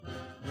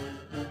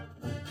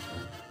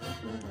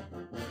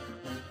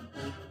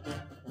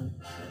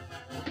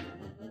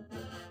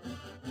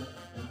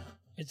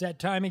that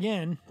time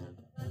again.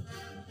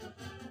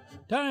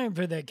 Time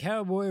for the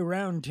Cowboy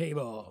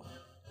Roundtable.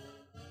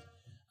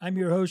 I'm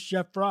your host,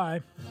 Jeff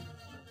Fry.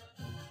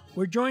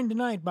 We're joined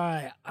tonight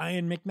by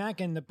Ian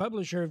McMackin, the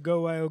publisher of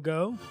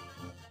GoWyoGo,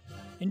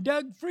 and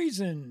Doug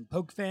Friesen,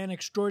 poke fan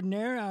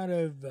extraordinaire out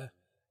of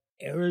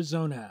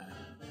Arizona.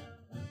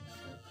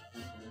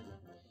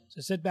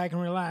 So sit back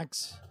and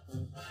relax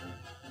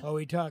while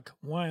we talk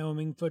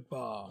Wyoming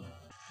football.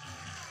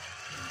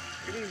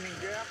 Good evening,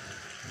 Jeff.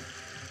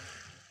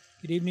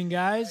 Good evening,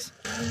 guys.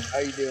 How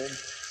you doing?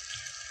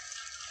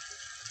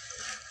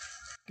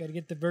 Got to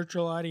get the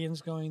virtual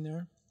audience going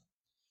there.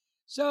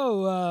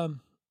 So,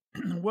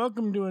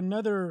 welcome to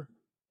another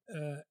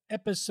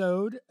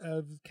episode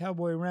of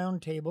Cowboy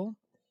Roundtable.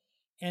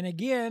 And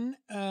again,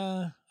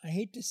 I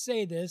hate to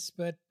say this,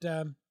 but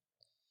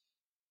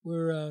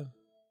we're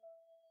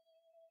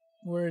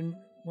in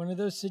one of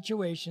those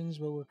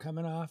situations where we're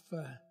coming off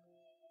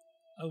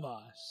a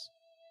loss.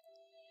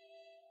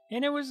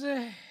 And it was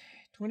a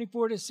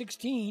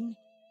 24-16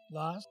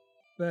 loss,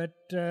 but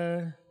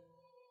it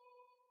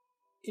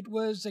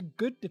was a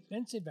good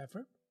defensive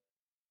effort,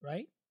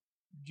 right?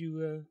 Did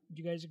you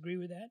guys agree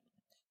with that?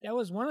 That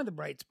was one of the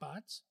bright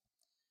spots.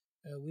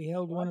 We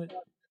held one of.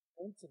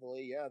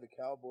 Defensively, yeah, the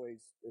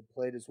Cowboys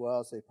played as well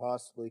as they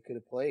possibly could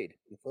have played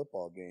in a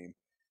football game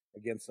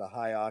against a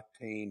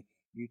high-octane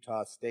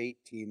Utah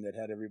State team that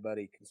had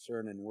everybody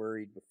concerned and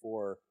worried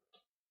before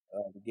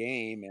the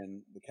game.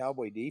 And the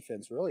Cowboy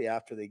defense, really,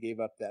 after they gave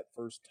up that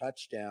first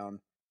touchdown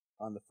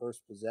on the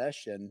first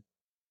possession,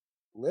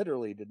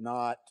 literally did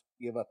not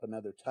give up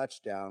another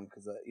touchdown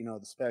because,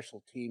 the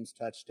special teams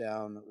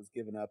touchdown that was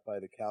given up by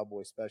the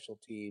Cowboy special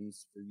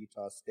teams for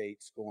Utah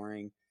State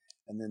scoring.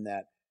 And then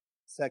that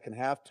second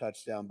half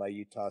touchdown by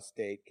Utah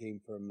State came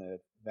from a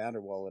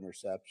Tyler Vanderwall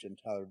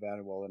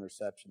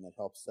interception that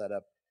helped set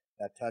up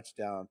that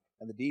touchdown.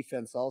 And the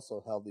defense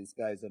also held these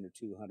guys under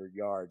 200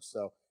 yards.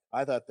 So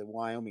I thought the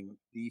Wyoming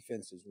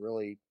defense is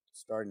really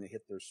starting to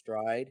hit their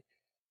stride.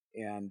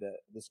 And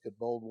this could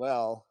bode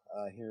well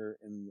here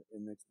in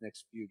the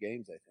next few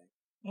games, I think.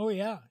 Oh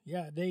yeah.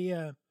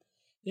 They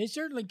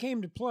certainly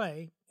came to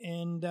play,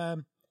 and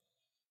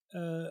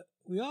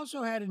we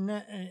also had an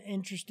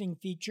interesting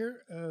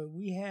feature.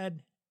 We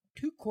had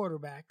two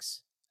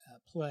quarterbacks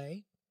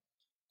play.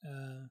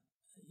 A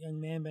young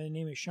man by the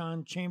name of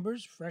Sean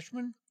Chambers,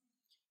 freshman.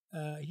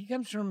 He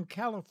comes from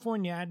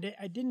California.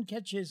 I didn't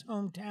catch his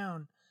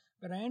hometown,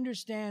 but I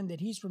understand that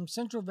he's from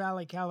Central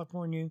Valley,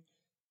 California,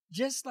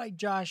 just like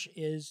Josh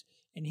is,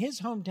 and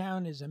his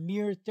hometown is a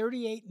mere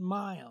 38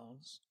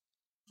 miles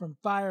from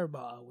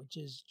Firebaugh, which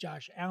is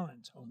Josh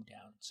Allen's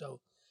hometown. So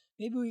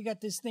maybe we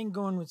got this thing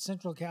going with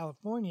Central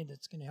California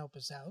that's going to help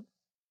us out.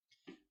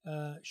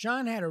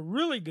 Sean had a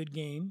really good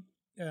game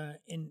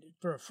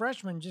for a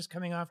freshman just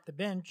coming off the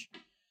bench.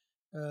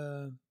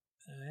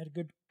 Had a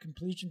good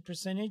completion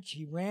percentage.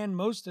 He ran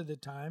most of the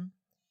time.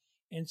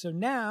 And so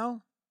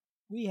now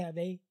we have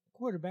a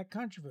quarterback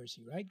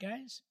controversy, right,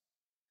 guys?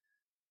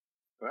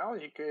 Well,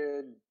 you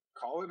could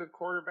call it a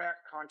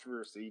quarterback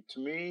controversy. To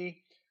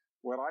me,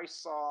 what I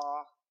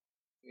saw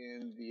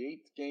in the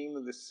 8th game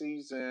of the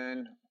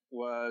season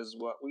was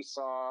what we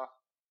saw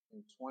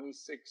in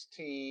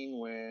 2016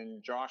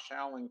 when Josh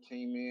Allen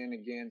came in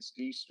against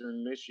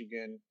Eastern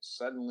Michigan.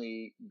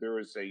 Suddenly there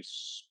was a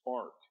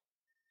spark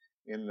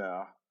in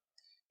the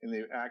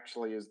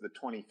actually is the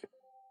 2015.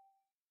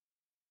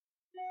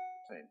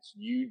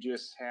 You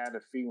just had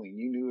a feeling.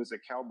 You knew as a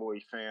Cowboy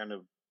fan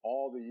of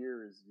all the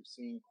years you've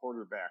seen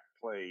quarterback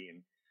play,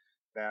 and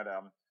that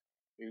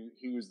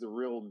he was the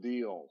real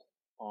deal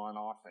on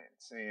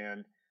offense.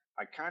 And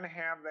I kind of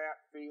have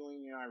that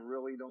feeling, and I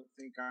really don't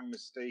think I'm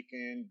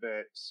mistaken,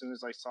 that as soon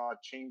as I saw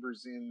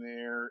Chambers in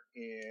there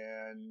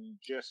and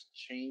just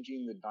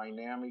changing the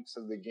dynamics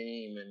of the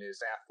game and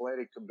his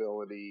athletic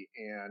ability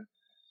and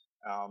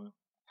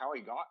how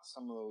he got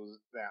some of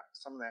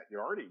that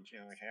yardage,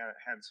 and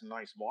had some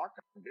nice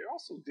blocking. He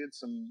also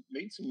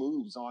made some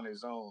moves on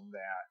his own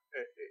that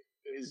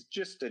is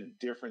just a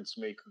difference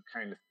maker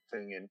kind of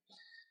thing.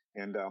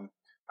 And I'm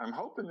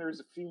hoping there's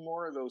a few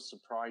more of those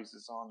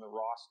surprises on the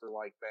roster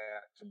like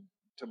that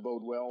to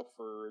bode well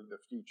for the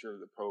future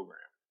of the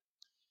program.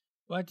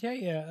 Well, I tell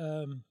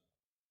you,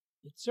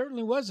 it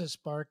certainly was a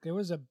spark. There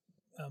was a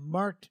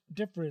marked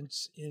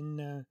difference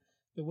in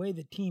the way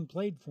the team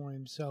played for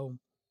him. So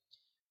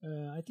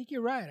I think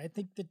you're right. I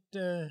think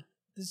that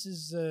this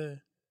is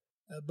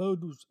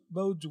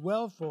bodes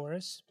well for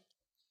us.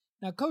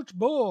 Now, Coach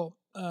Bull,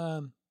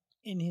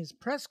 in his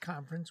press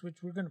conference,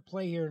 which we're going to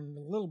play here in a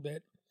little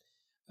bit,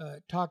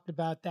 talked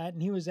about that,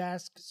 and he was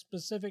asked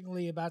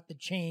specifically about the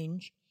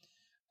change.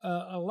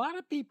 A lot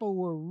of people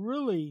were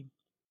really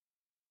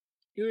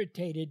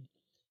irritated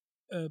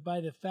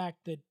by the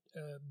fact that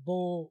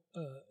Bull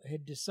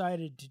had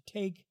decided to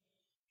take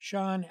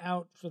Sean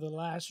out for the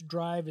last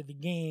drive of the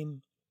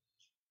game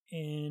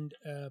and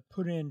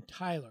put in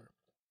Tyler.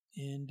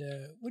 And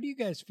what do you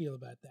guys feel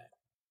about that?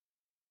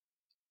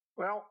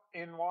 Well,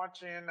 in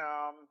watching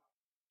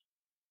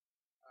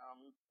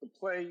the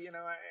play, and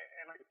I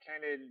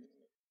kind of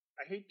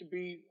I hate to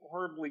be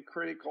horribly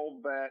critical,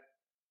 but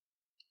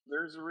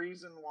there's a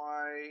reason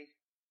why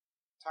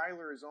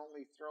Tyler has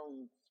only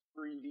thrown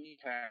 3D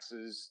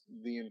passes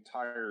the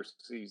entire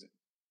season.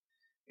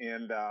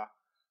 And, I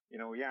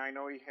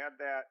know he had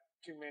that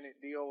 2-minute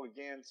deal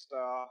against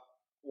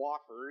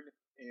Wofford.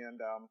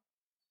 And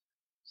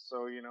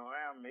so,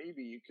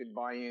 maybe you could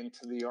buy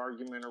into the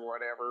argument or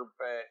whatever.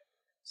 But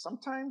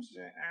sometimes,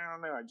 I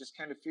don't know, I just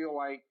kind of feel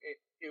like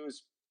it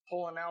was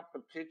pulling out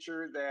the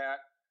pitcher that,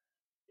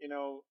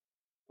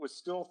 was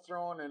still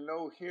throwing a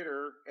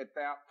no-hitter at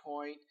that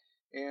point.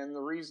 And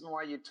the reason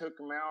why you took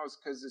him out is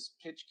because his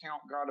pitch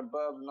count got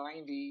above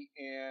 90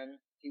 and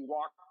he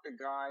walked a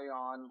guy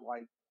on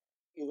like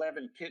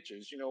 11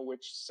 pitches,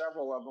 which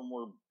several of them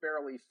were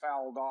barely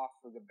fouled off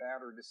for the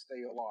batter to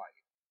stay alive.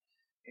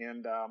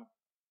 And,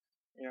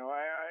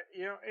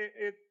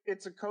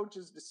 it's a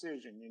coach's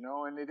decision,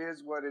 and it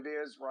is what it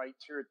is right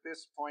here at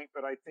this point.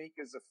 But I think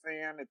as a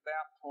fan at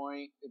that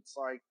point, it's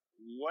like,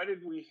 what did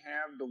we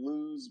have to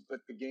lose but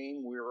the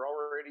game? We were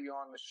already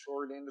on the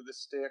short end of the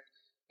stick,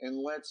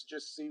 and let's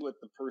just see what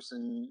the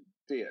person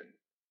did,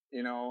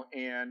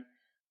 and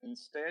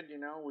instead,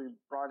 we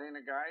brought in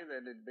a guy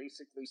that had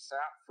basically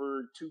sat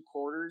for 2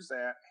 quarters,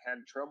 that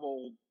had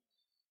trouble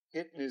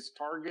hitting his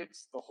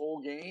targets the whole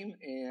game,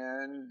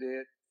 and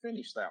it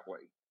finished that way.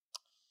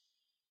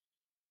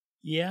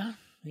 Yeah,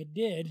 it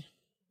did.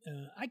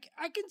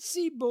 I can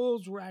see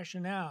Bull's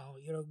rationale,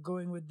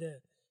 going with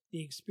the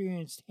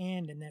experienced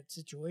hand in that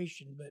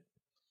situation, but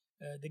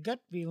the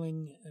gut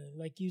feeling,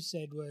 like you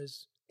said,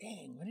 was,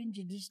 dang, why didn't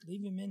you just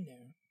leave him in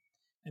there?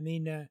 I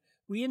mean,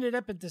 we ended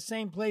up at the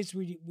same place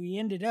we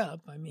ended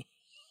up. I mean,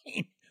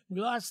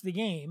 we lost the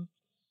game.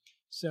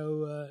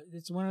 So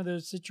it's one of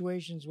those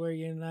situations where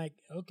you're like,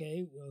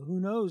 okay, well, who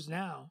knows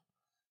now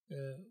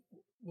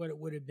what it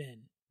would have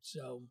been.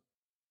 So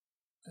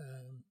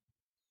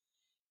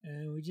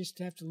we just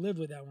have to live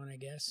with that one, I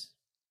guess.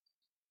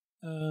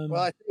 Well,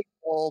 I think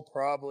Paul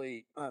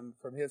probably,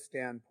 from his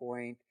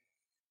standpoint,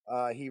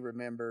 he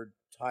remembered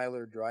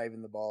Tyler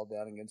driving the ball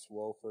down against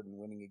Wofford and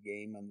winning a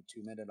game on the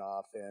 2-minute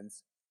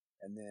offense.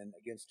 And then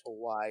against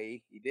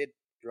Hawaii, he did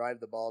drive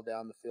the ball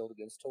down the field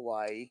against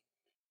Hawaii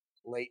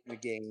late in the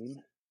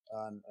game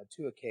on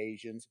 2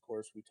 occasions. Of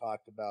course, we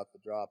talked about the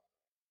drop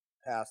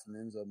pass in the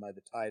end zone by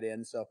the tight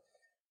end. So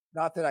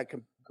not that I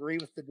can agree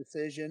with the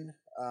decision,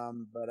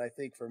 but I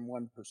think from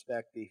one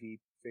perspective, he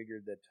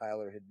figured that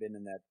Tyler had been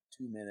in that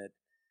 2-minute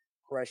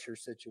pressure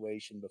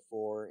situation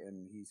before,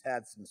 and he's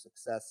had some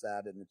success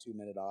at in the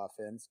 2-minute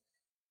offense,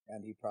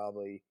 and he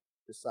probably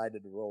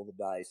decided to roll the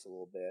dice a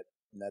little bit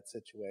in that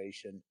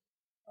situation.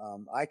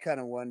 I kind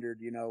of wondered,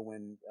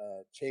 when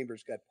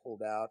Chambers got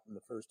pulled out in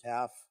the first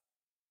half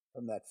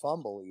from that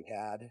fumble he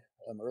had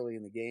early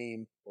in the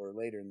game, or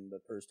later in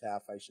the first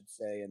half, I should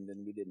say, and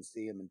then we didn't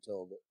see him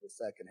until the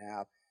second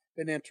half.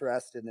 Been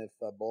interested if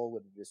Bull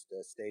would have just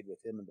stayed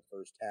with him in the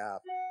first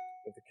half,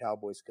 if the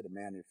Cowboys could have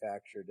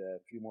manufactured a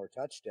few more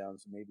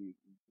touchdowns and maybe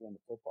win the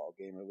football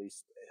game, or at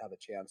least have a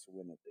chance to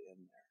win at the end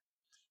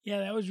there.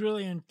 Yeah, that was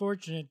really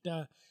unfortunate.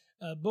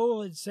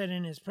 Bull had said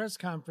in his press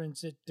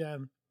conference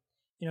that,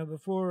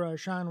 before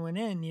Sean went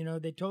in,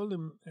 they told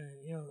him,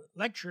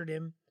 lectured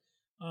him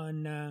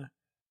on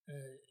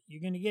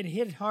you're going to get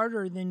hit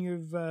harder than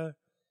you've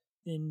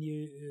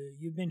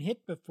been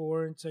hit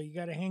before, and so you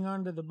got to hang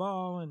on to the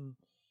ball. And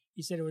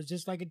he said it was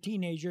just like a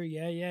teenager.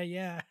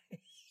 Yeah.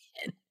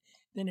 And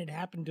then it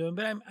happened to him.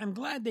 But I'm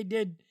glad they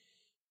did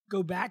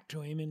go back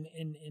to him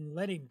and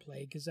let him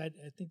play, because I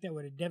think that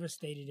would have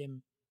devastated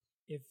him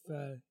if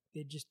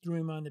they just threw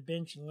him on the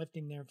bench and left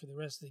him there for the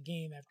rest of the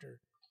game after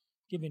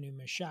giving him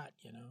a shot.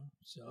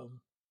 So.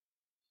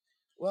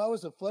 Well, it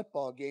was a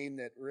football game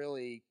that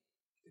really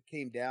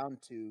came down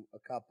to a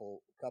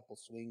couple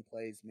swing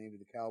plays. Maybe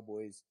the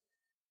Cowboys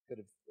could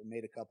have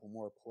made a couple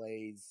more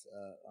plays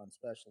on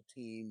special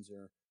teams,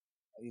 or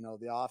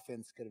the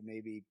offense could have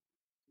maybe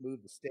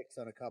moved the sticks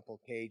on a couple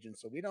occasions.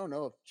 So we don't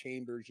know if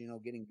Chambers,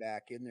 getting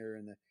back in there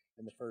in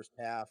the first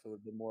half, it would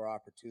have been more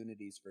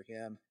opportunities for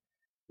him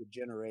to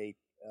generate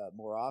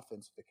more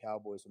offense for the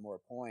Cowboys and more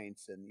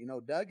points. And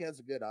Doug has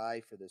a good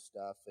eye for this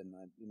stuff, and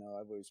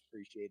I've always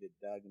appreciated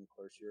Doug, and of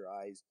course your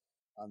eyes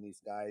on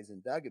these guys.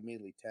 And Doug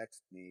immediately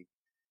texted me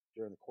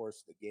during the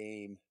course of the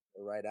game,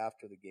 or right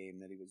after the game,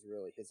 that he was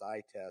really, his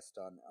eye test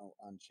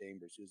on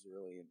Chambers, he was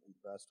really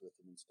impressed with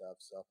him and stuff.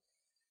 So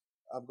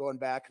I'm going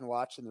back and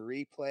watching the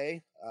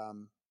replay.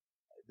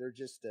 They're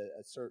just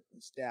a certain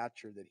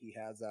stature that he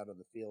has out on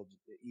the field,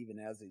 even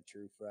as a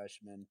true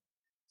freshman,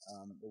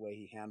 the way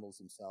he handles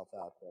himself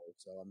out there.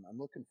 So I'm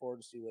looking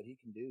forward to see what he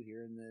can do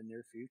here in the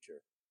near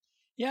future.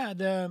 Yeah,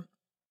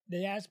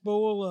 they asked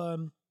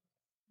Bull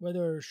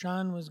whether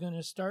Sean was going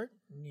to start,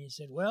 and he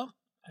said, well,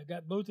 I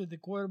got both of the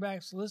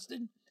quarterbacks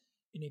listed,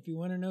 and if you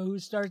want to know who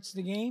starts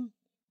the game,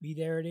 be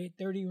there at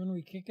 8:30 when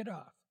we kick it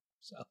off.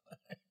 So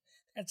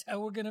that's how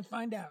we're going to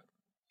find out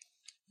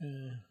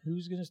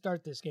who's going to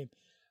start this game.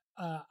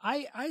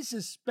 I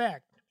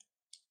suspect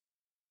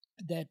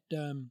that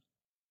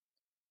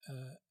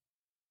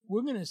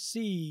we're going to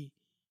see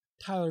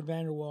Tyler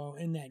Vanderwall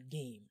in that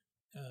game.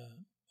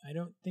 I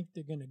don't think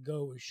they're going to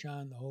go with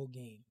Sean the whole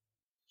game.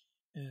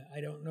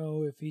 I don't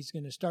know if he's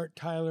going to start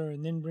Tyler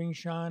and then bring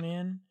Sean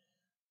in,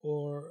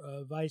 or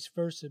vice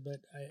versa.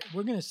 But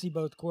we're going to see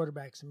both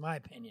quarterbacks, in my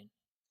opinion.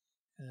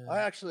 I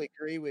actually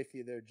agree with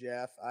you there,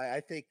 Jeff.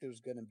 I think there's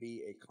going to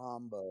be a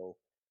combo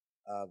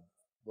of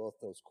both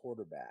those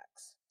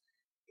quarterbacks,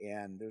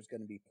 and there's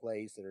going to be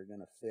plays that are going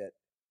to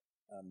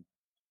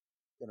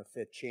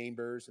fit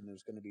Chambers, and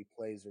there's going to be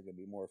plays that are going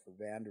to be more for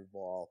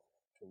Vanderbilt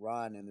to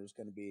run, and there's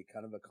going to be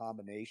kind of a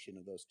combination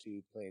of those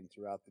two playing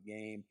throughout the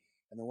game.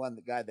 And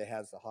the guy that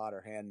has the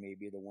hotter hand may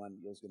be the one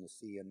you're going to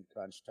see in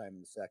crunch time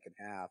in the second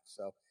half.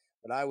 So,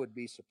 but I would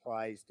be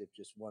surprised if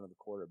just one of the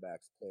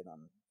quarterbacks played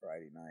on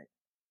Friday night.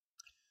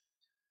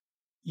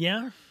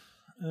 Yeah.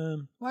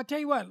 Well, I'll tell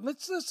you what.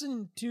 Let's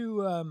listen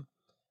to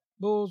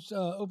Bull's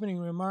opening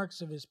remarks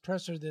of his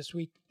presser this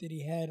week that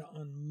he had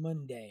on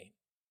Monday.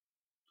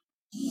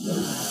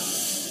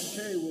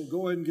 Okay, we'll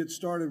go ahead and get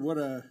started. What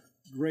a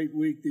great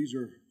week. These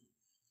are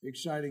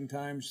exciting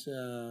times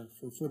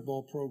for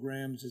football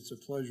programs. It's a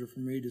pleasure for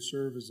me to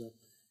serve as a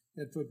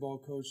head football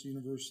coach at the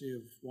University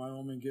of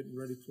Wyoming, getting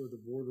ready for the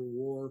border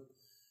war.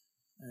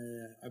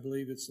 I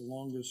believe it's the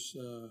longest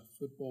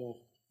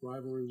football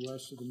rivalry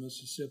west of the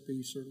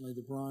Mississippi. Certainly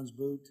the Bronze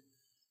Boot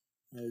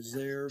is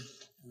there.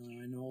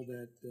 I know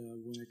that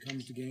when it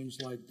comes to games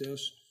like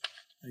this,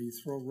 you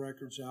throw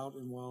records out,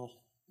 and while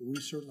we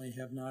certainly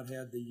have not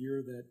had the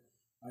year that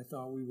I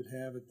thought we would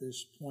have at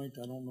this point,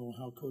 I don't know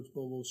how Coach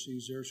Bobo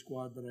sees their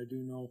squad, but I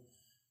do know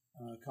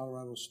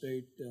Colorado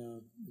State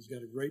has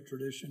got a great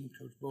tradition.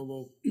 Coach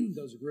Bobo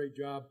does a great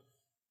job,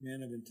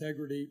 man of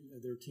integrity.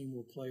 Their team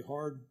will play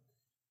hard.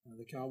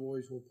 The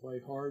Cowboys will play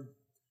hard,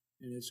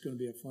 and it's going to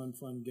be a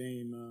fun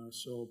game.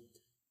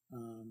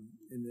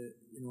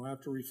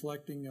 After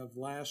reflecting of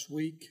last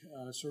week,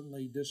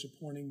 certainly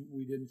disappointing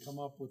we didn't come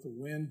up with a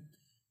win.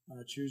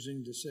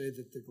 Choosing to say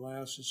that the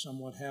glass is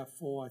somewhat half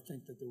full. I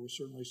think that there were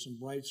certainly some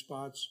bright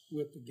spots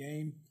with the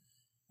game.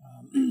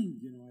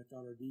 I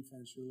thought our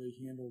defense really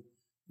handled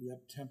the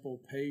up-tempo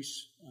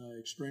pace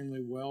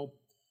extremely well.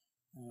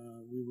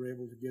 We were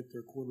able to get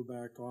their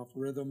quarterback off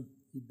rhythm.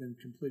 He'd been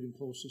completing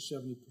close to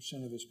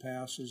 70% of his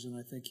passes, and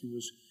I think he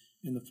was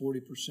in the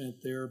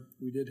 40% there.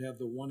 We did have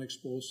the one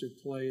explosive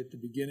play at the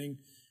beginning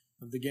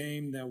of the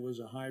game that was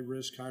a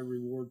high-risk,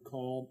 high-reward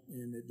call,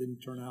 and it didn't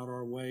turn out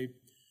our way.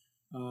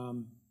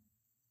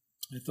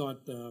 I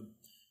thought,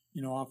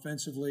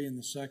 offensively in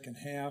the second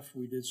half,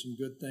 we did some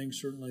good things.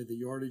 Certainly the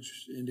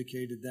yardage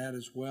indicated that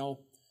as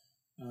well.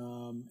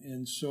 We're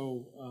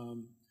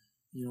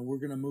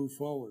going to move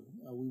forward.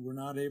 We were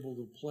not able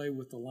to play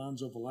with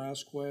Alonzo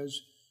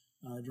Velasquez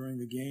during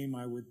the game.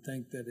 I would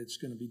think that it's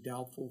going to be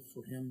doubtful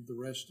for him the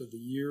rest of the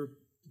year.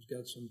 He's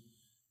got some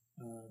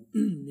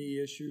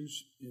knee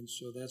issues, and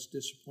so that's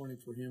disappointing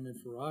for him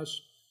and for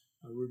us.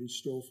 Rudy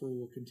Stouffer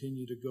will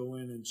continue to go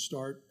in and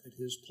start at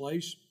his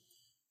place.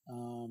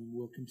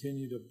 We'll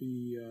continue to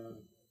be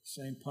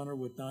same punter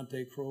with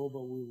Dante Crow,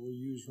 but we will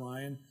use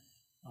Ryan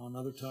on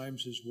other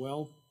times as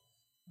well.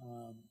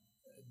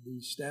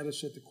 The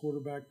status at the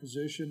quarterback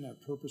position, I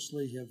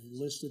purposely have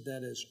listed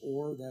that as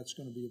or. That's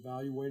going to be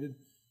evaluated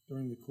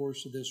during the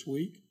course of this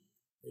week.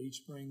 They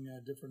each bring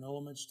different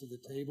elements to the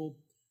table.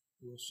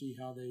 We'll see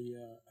how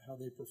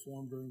they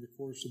perform during the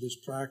course of this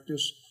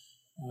practice.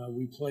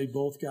 We played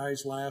both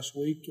guys last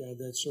week.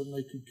 That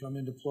certainly could come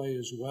into play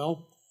as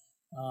well.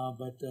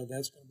 But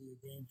that's going to be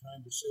a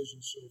game-time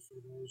decision. So for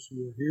those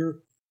who are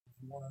here,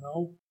 if you want to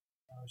know,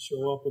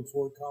 show up in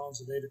Fort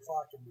Collins at 8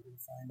 o'clock and we're going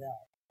to find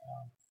out.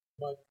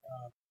 But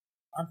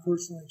I'm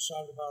personally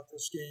excited about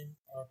this game.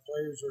 Our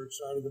players are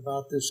excited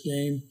about this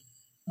game.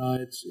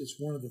 It's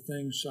one of the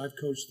things I've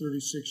coached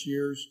 36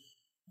 years.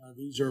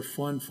 These are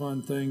fun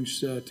things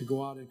to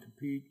go out and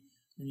compete.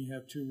 When you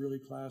have two really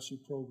classy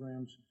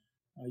programs,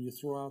 you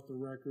throw out the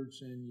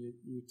records and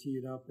you tee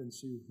it up and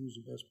see who's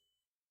the best.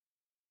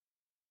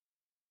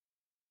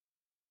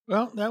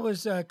 Well, that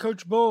was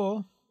Coach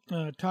Bull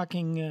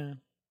talking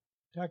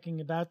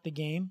about the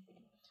game.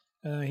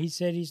 He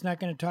said he's not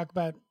going to talk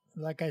about,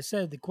 like I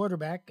said, the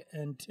quarterback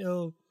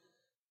until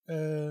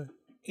 8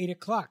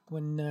 o'clock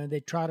when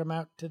they trot him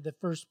out to the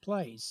first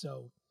play.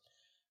 So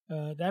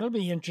that'll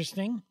be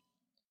interesting.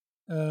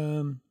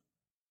 I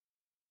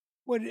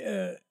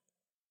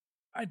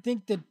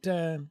think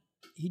that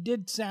he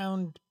did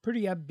sound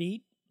pretty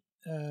upbeat.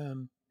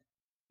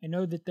 I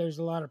know that there's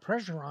a lot of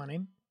pressure on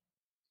him.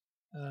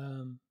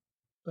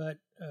 But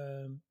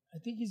I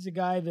think he's a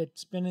guy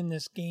that's been in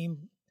this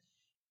game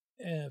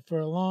for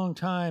a long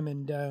time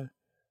and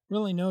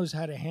really knows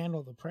how to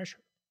handle the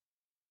pressure.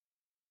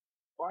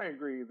 Well, I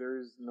agree.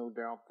 There's no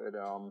doubt that,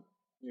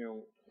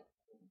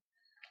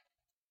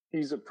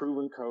 he's a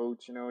proven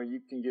coach.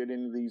 You can get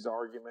into these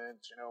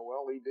arguments,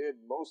 well, he did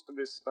most of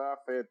his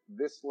stuff at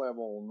this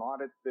level,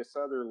 not at this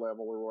other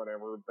level or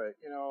whatever. But,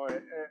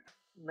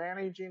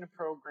 managing a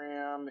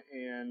program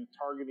and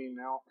targeting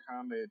an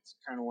outcome, it's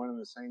kind of one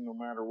and the same no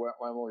matter what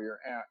level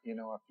you're at.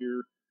 If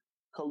you're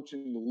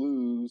coaching to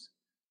lose,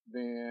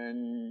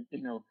 then,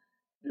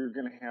 you're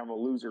going to have a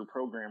loser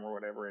program or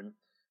whatever. And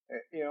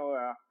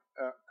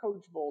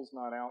Coach Bull's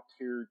not out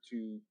here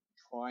to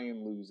try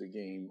and lose a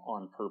game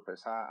on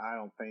purpose. I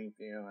don't think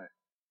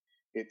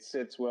it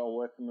sits well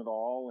with him at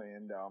all,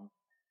 and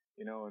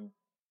and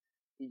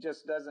he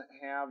just doesn't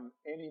have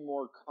any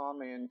more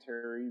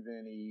commentary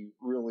than he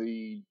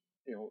really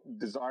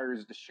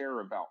desires to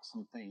share about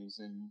some things,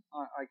 and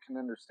I can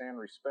understand,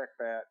 respect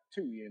that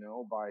too.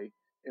 By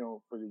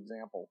for the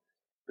example,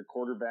 the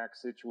quarterback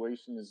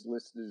situation is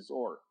listed as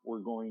we're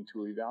going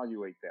to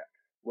evaluate that.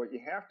 What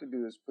you have to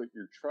do is put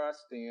your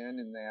trust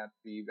in that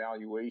the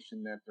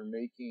evaluation that they're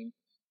making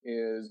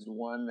is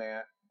one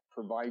that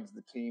provides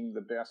the team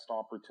the best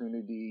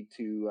opportunity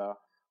to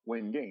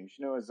win games.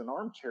 As an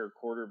armchair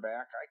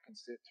quarterback, I can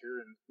sit here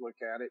and look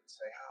at it and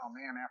say, oh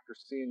man, after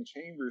seeing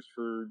Chambers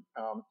for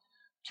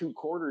 2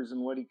 quarters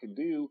and what he could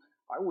do,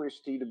 I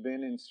wished he'd have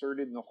been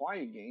inserted in the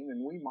Hawaii game,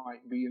 and we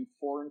might be in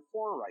 4-4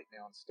 right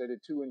now instead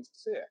of 2-6.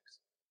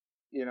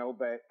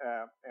 But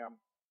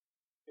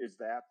is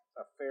that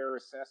a fair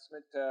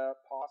assessment to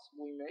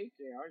possibly make?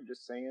 I'm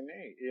just saying,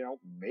 hey,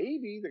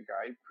 maybe the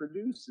guy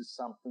produces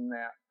something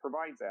that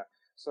provides that.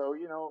 So,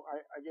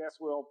 I guess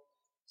we'll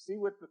see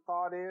what the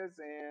thought is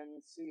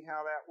and see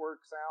how that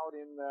works out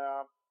in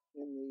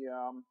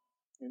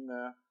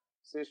the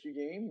CSU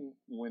game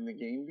when the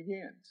game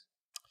begins.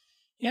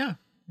 Yeah,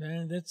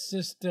 that's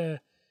just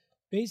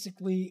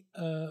basically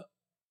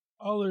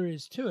all there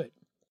is to it.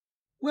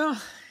 Well,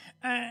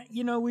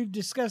 we've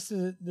discussed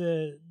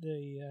the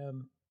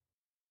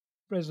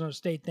Fresno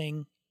State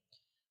thing.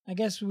 I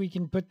guess we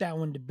can put that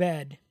one to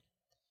bed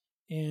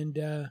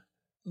and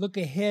look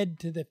ahead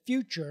to the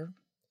future.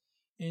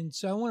 And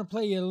so I want to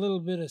play you a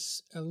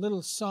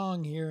little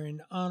song here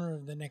in honor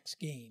of the next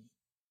game.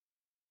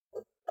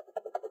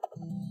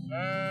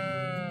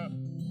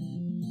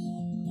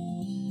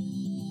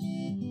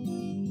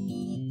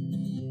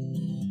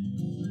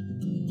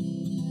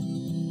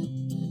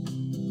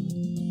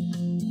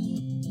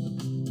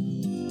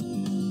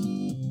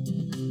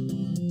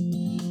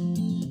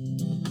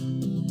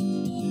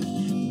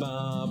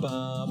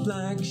 Baba,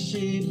 black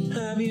sheep,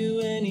 have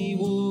you any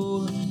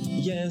wool?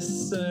 Yes,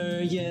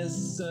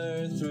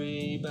 sir,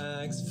 3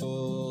 bags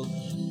full.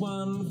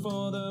 1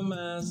 for the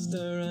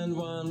master and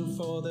 1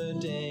 for the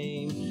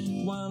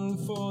dame. 1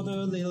 for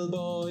the little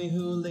boy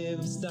who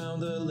lives down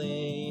the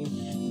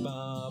lane.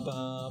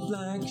 Baba,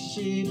 black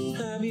sheep,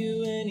 have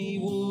you any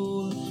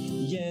wool?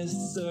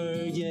 Yes,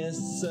 sir,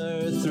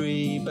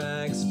 3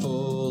 bags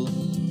full.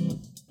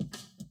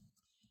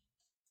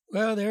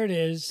 Well, there it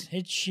is.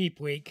 It's Sheep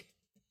Week.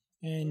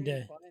 And where do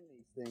you find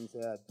these things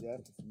at, Jeff?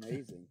 It's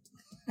amazing.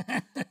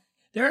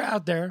 They're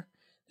out there.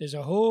 There's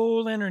a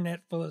whole internet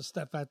full of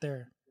stuff out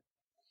there.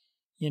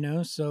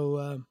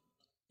 So,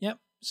 yep.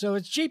 So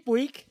it's Sheep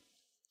Week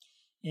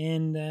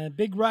and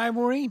big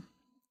rivalry.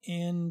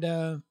 And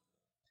the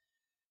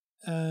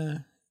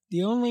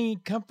only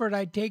comfort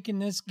I take in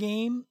this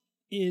game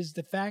is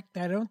the fact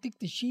that I don't think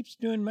the Sheep's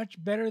doing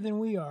much better than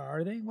we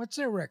are they? What's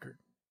their record?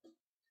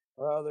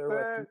 Well,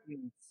 they're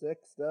 3-6,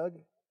 Doug.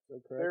 Is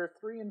that correct?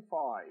 They're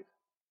 3-5.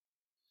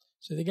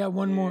 So they got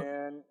one more.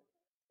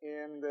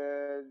 And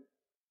the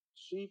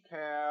Sheep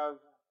have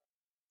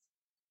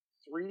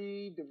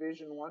 3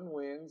 Division I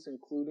wins,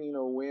 including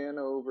a win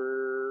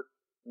over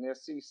an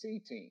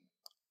SEC team,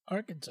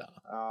 Arkansas.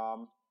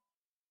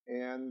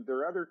 And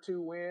their other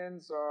 2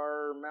 wins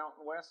are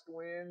Mountain West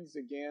wins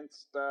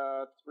against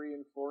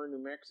 3-4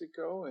 New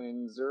Mexico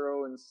and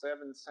 0-7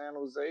 San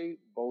Jose,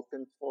 both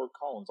in Fort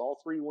Collins. All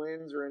 3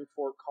 wins are in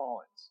Fort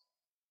Collins.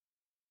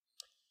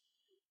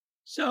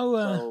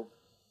 So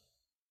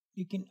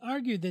you can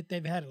argue that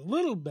they've had a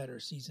little better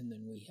season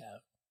than we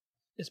have,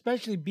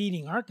 especially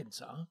beating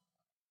Arkansas.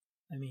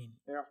 I mean,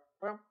 yeah.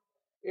 Well,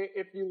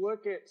 if you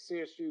look at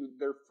CSU,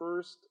 their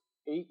first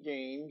 8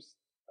 games,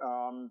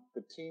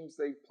 the teams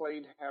they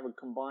played have a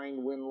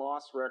combined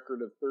win-loss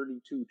record of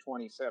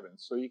 32-27.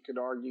 So you could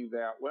argue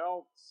that,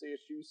 well,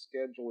 CSU's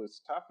schedule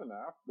is tough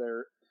enough.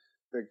 The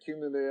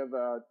cumulative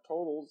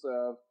totals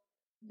of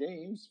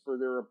games for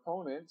their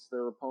opponents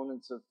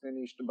have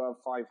finished above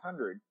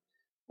 500.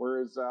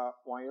 Whereas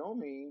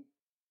Wyoming,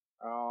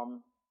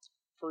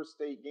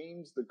 first 8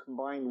 games, the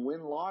combined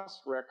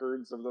win-loss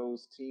records of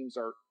those teams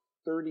are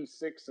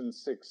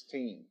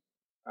 36-16.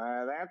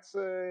 That's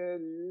a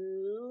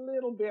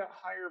little bit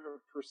higher of a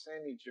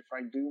percentage if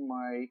I do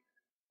my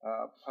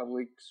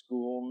public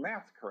school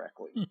math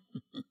correctly.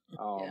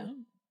 Yeah.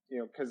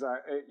 Because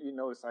you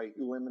notice I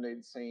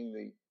eliminated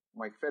saying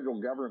my federal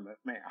government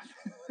math.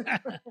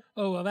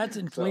 Oh, well, that's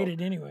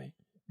inflated anyway.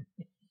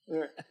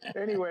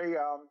 Anyway,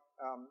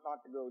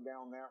 not to go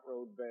down that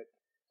road, but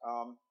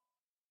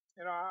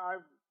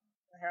I've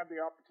had the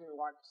opportunity to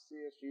watch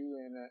CSU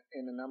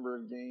in a number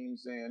of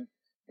games,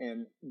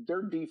 and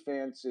their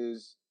defense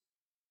is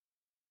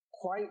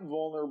quite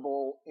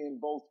vulnerable in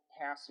both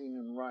passing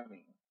and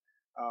running.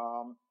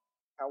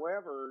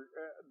 However,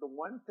 the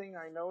one thing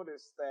I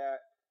noticed that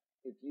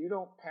if you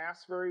don't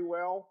pass very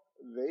well,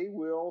 they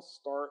will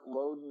start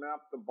loading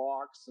up the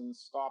box and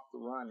stop the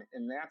run.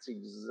 And that's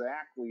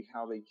exactly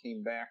how they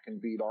came back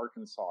and beat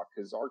Arkansas,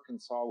 because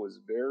Arkansas was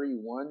very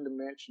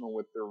one-dimensional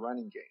with their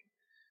running game.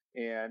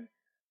 And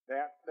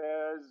that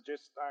is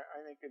just,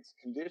 I think it's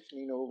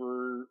conditioning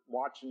over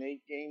watching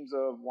 8 games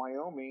of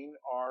Wyoming.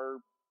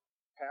 Our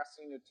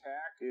passing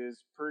attack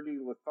is pretty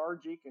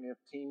lethargic, and if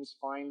teams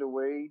find a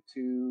way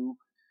to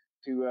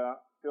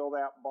fill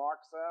that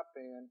box up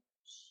and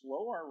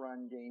slow our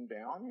run game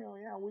down,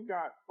 we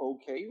got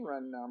okay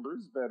run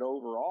numbers, but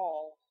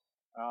overall,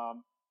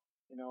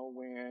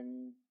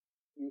 when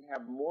you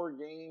have more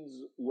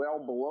games well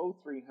below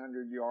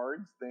 300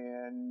 yards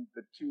than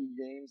the 2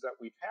 games that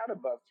we've had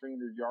above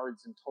 300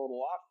 yards in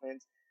total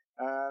offense,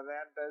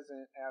 that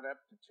doesn't add up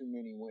to too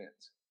many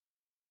wins.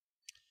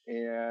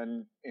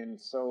 And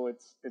so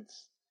it's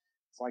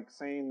like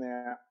saying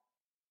that,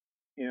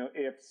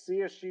 if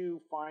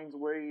CSU finds a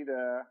way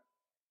to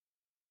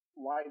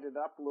light it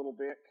up a little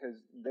bit,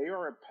 because they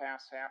are a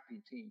pass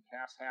happy team,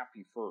 pass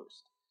happy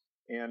first.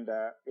 And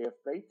if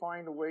they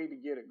find a way to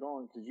get it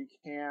going, because you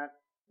can't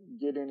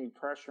get any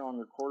pressure on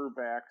their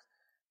quarterbacks,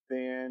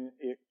 then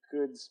it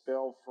could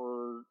spell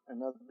for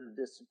another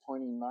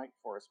disappointing night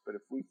for us. But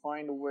if we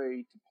find a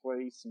way to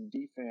play some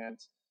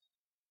defense,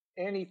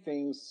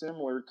 anything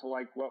similar to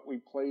like what we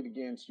played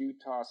against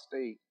Utah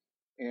State,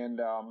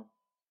 and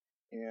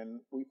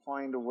we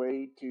find a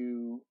way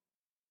to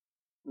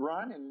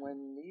run, and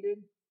when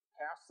needed,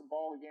 pass the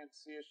ball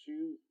against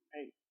CSU,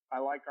 hey, I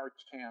like our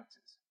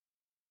chances.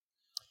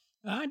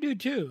 I do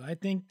too. I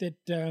think that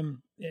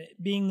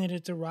being that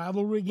it's a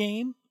rivalry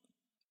game,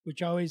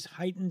 which always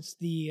heightens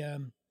the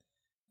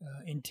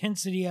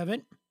intensity of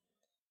it,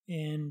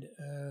 and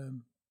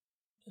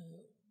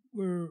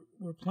we're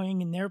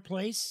playing in their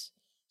place,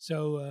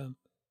 so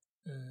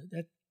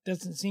that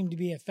doesn't seem to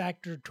be a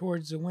factor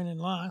towards the win and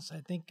loss.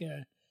 I think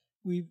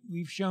we've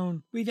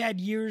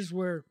had years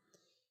where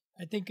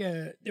I think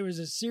there was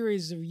a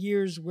series of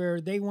years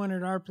where they won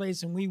at our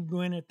place and we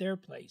win at their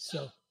place.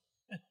 So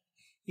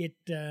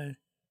it's a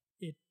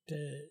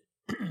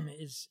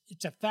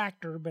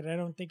factor, but I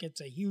don't think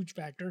it's a huge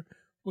factor.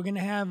 We're going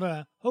to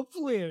have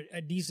hopefully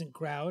a decent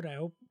crowd. I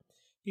hope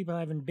people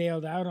haven't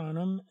bailed out on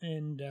them,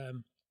 and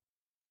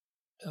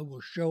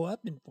will show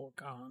up in Fort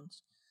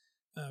Collins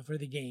for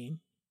the game.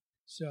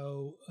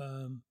 So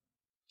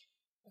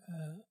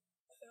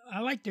I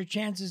like their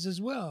chances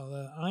as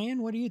well.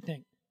 Ian, what do you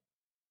think?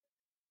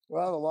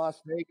 Well, the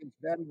Las Vegas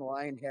betting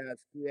line has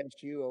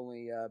CSU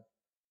only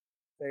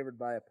favored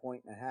by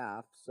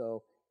 1.5.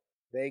 So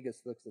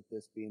Vegas looks at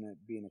this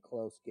being a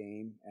close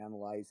game,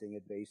 analyzing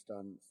it based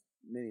on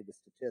many of the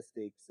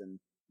statistics and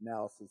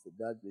analysis that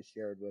Doug just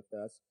shared with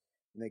us,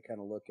 and they kind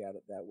of look at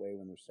it that way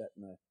when they're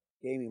setting the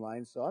gaming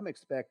line. So I'm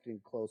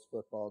expecting a close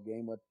football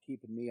game. What's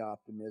keeping me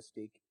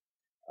optimistic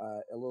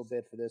a little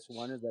bit for this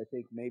one is I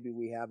think maybe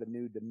we have a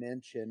new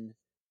dimension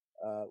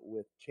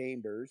with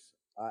Chambers.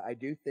 I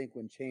do think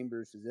when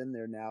Chambers is in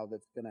there now,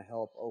 that's going to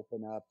help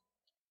open up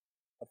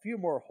a few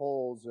more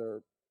holes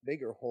or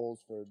bigger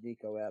holes for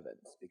Nico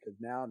Evans, because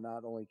now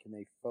not only can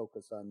they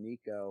focus on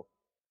Nico,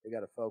 they got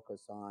to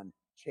focus on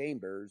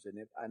Chambers.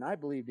 And I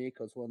believe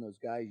Nico's one of those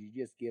guys, you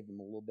just give him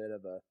a little bit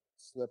of a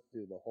slip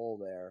through the hole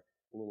there,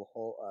 a little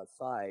hole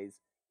size,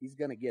 he's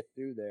going to get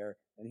through there,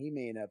 and he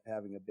may end up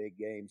having a big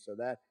game. So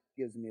that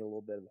gives me a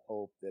little bit of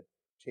hope that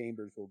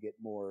Chambers will get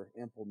more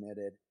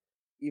implemented,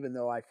 even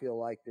though I feel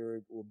like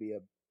there will be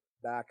a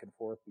back and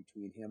forth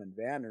between him and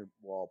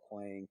Vanderwall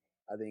playing.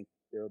 I think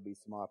there will be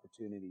some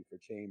opportunity for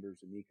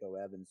Chambers and Nico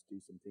Evans to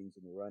do some things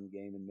in the run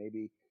game, and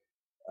maybe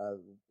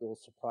they'll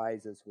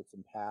surprise us with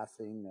some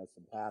passing,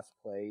 some pass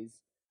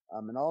plays.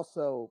 And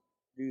also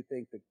do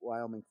think that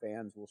Wyoming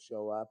fans will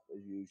show up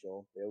as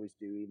usual. They always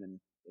do, even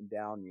in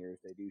down years.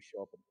 They do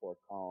show up in Fort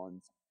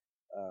Collins.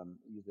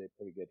 Usually a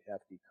pretty good,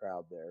 hefty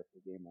crowd there for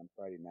the game on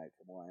Friday night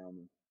from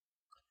Wyoming.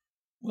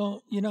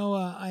 Well,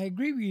 I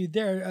agree with you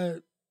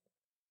there.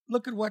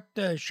 Look at what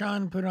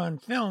Sean put on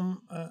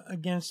film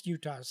against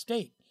Utah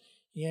State.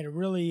 He had a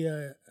really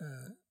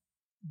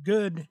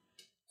good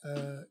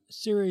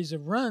series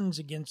of runs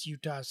against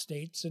Utah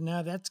State. So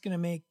now that's going to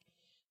make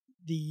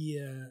the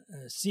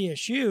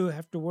CSU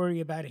have to worry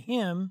about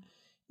him.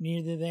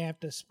 Either they have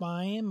to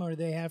spy him or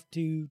they have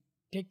to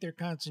take their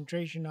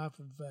concentration off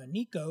of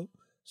Nico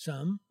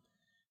some.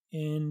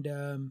 And,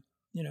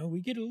 we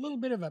get a little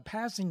bit of a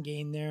passing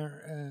game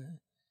there.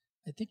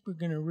 I think we're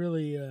going to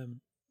really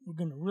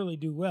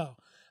do well.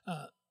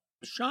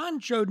 Sean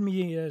showed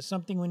me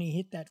something when he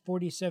hit that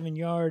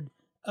 47-yard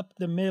up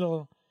the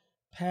middle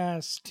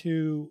pass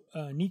to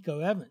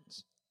Nico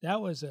Evans.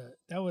 That was a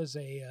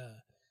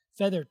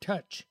feather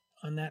touch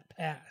on that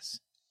pass,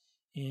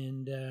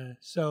 and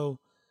so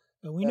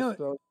we know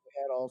throw we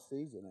had all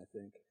season, I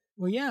think.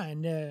 Well, yeah,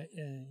 and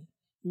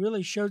he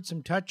really showed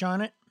some touch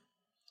on it,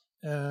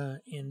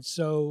 and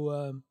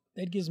so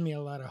that gives me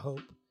a lot of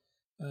hope.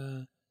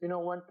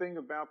 One thing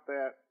about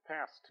that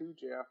pass too,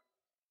 Jeff,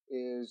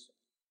 is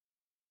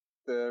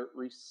the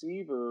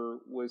receiver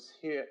was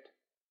hit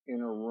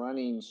in a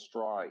running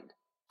stride.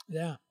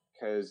 Yeah.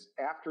 because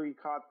after he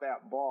caught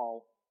that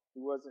ball, he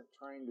wasn't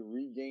trying to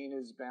regain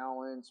his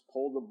balance,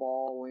 pull the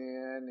ball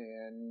in,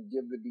 and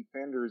give the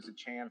defenders a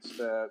chance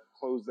to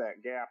close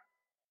that gap.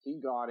 He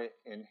got it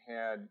and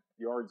had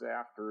yards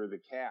after the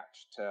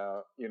catch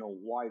to,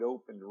 wide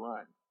open to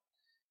run.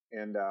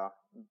 And,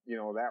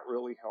 that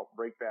really helped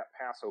break that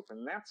pass open.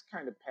 And that's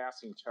kind of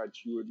passing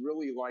touch you would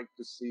really like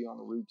to see on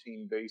a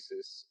routine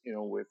basis,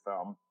 with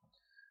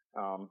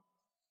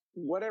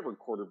whatever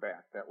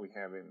quarterback that we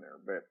have in there.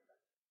 But,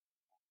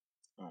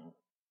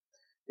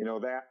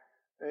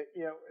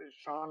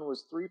 Sean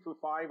was 3 for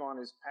 5 on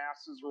his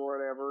passes or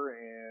whatever,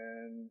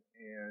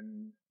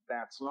 and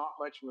that's not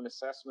much of an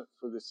assessment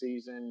for the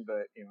season.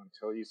 But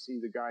until you see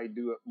the guy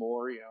do it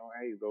more,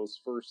 hey, those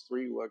first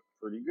 3 look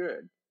pretty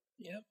good.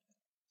 Yep.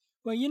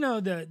 Well,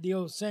 the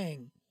old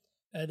saying,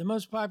 the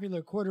most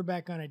popular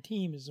quarterback on a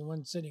team is the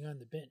one sitting on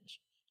the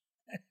bench.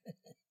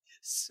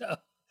 So,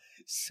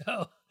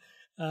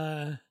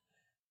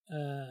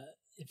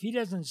 if he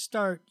doesn't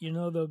start,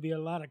 there'll be a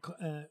lot of.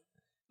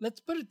 Let's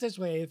put it this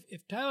way: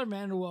 if Tyler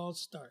Vanderwall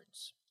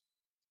starts,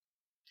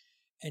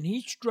 and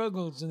he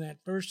struggles in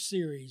that first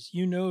series,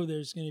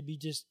 there's going to be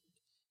just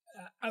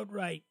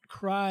outright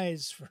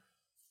cries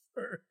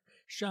for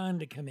Sean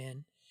to come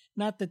in.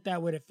 Not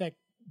that would affect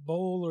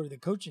Bowl or the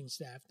coaching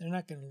staff. They're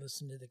not going to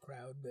listen to the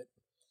crowd, but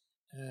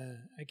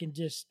I can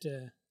just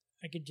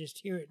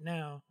hear it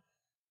now.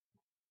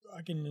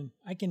 I can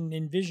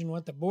envision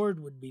what the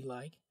board would be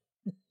like.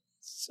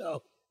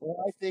 So, well,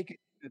 I think it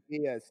could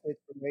be a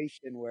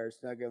situation where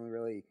it's not going to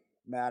really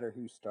matter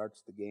who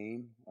starts the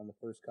game on the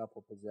first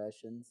couple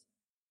possessions,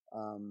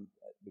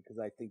 because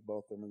I think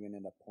both of them are going to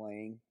end up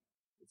playing.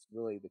 It's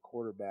really the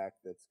quarterback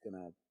that's going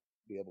to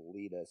be able to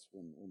lead us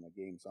when the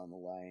game's on the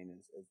line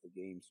as the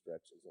game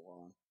stretches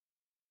along.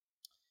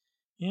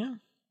 Yeah.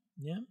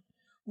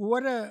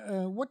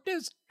 What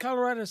does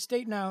Colorado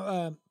State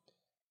now?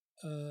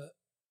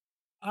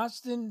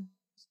 Austin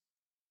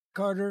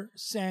Carter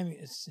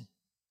Samuels.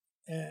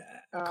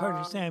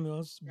 Carter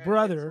Samuels'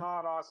 brother. It's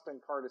not Austin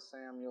Carter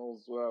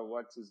Samuels.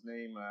 What's his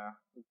name?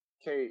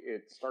 K.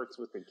 It starts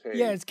with a K.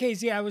 Yeah, it's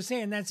Casey. I was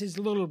saying that's his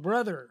little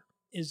brother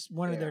is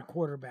one of their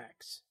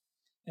quarterbacks.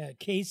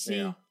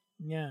 Casey.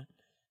 Yeah.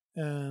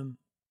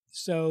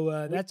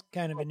 So that's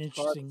kind of an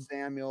interesting. Carter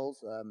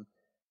Samuels.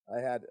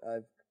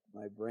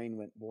 My brain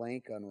went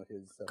blank on what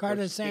his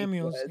Carter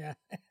Samuels. Yeah.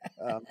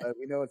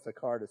 We know it's a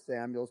Carter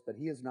Samuels, but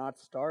he is not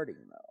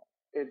starting though.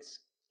 It's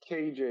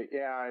KJ.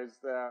 Yeah,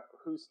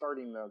 who's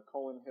starting? The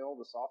Colin Hill,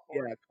 the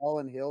sophomore. Yeah,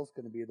 Colin Hill's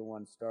going to be the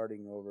one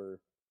starting over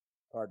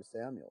Carter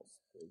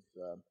Samuels because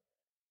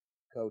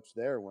coach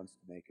there wants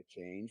to make a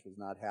change. Was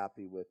not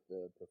happy with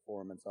the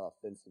performance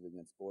offensive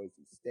against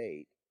Boise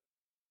State.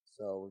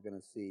 So we're going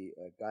to see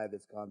a guy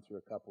that's gone through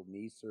a couple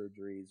knee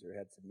surgeries or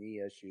had some knee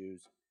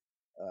issues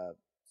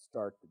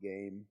start the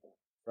game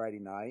Friday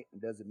night.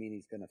 It doesn't mean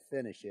he's going to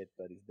finish it,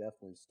 but he's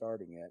definitely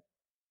starting it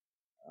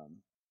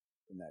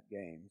in that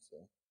game.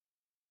 So,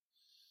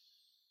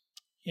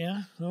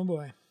 yeah, oh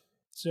boy.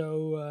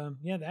 So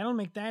that'll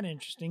make that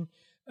interesting.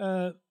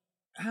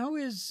 How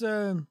is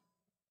the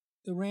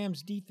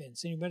Rams'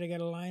 defense? Anybody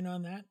got a line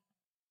on that?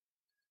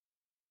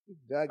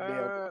 Doug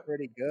nailed it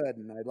pretty good,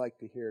 and I'd like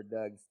to hear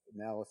Doug's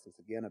analysis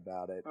again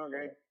about it.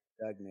 Okay.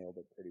 Doug nailed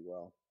it pretty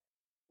well.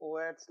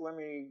 Let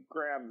me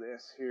grab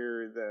this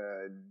here,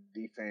 the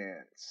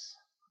defense.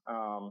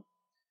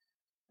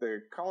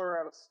 The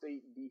Colorado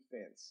State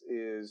defense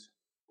is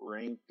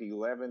ranked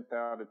 11th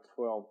out of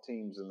 12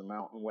 teams in the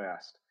Mountain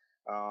West.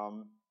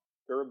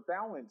 They're a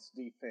balanced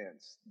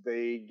defense.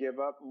 They give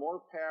up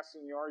more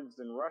passing yards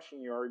than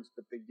rushing yards,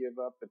 but they give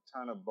up a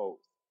ton of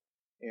both.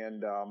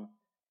 And,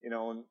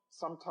 and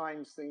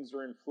sometimes things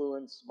are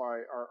influenced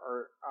by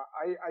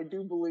I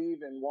do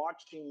believe in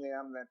watching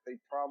them that they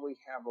probably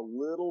have a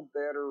little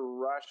better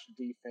rush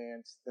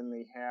defense than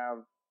they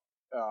have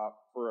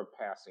for a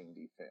passing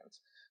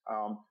defense.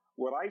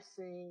 What I've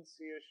seen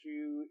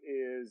CSU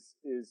is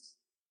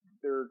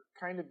they're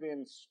kind of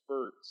in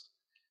spurts.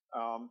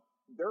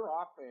 Their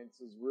offense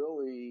has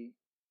really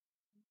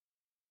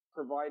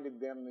provided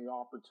them the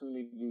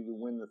opportunity to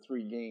win the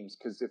 3 games,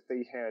 because if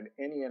they had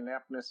any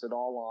ineptness at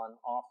all on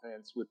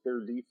offense with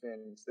their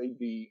defense, they'd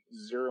be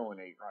 0-8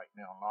 right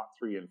now, not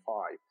 3-5.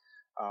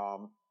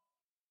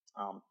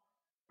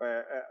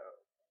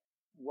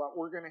 What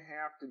we're going to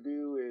have to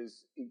do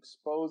is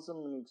expose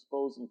them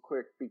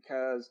quick,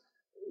 because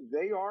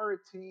they are a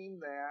team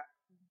that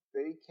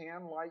they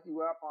can light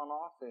you up on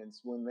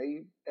offense when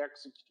they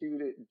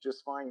execute it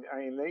just fine. I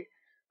mean, they,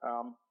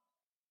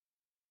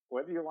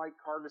 whether you like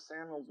Carter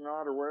Samuels or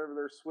not, or wherever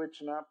they're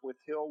switching up with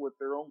Hill with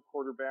their own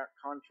quarterback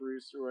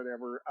countries or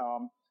whatever,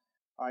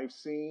 I've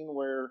seen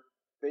where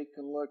they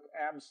can look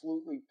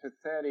absolutely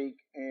pathetic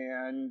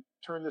and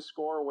turn the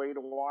score away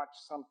to watch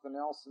something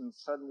else and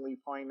suddenly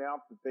find out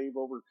that they've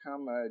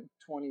overcome a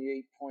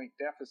 28-point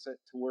deficit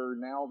to where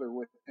now they're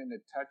within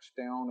a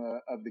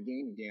touchdown of the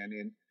game again.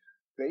 And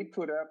they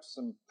put up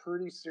some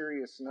pretty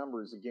serious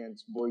numbers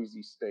against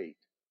Boise State.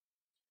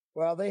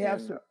 Well, they have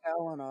some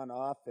talent on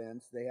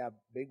offense. They have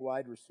big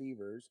wide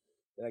receivers.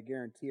 that I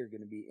guarantee are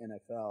going to be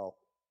NFL,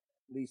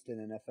 at least in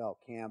NFL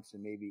camps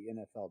and maybe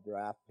NFL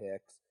draft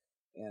picks.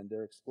 And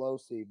they're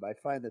explosive. I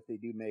find that they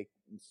do make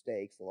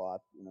mistakes a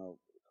lot.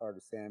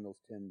 Carter Samuels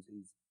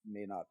he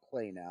may not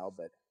play now,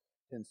 but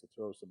tends to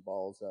throw some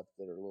balls up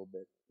that are a little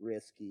bit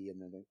risky,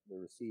 and then the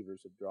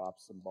receivers have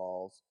dropped some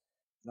balls.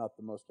 Not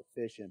the most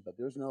efficient, but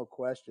there's no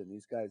question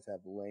these guys have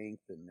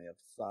length and they have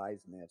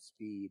size and they have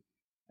speed,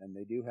 and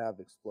they do have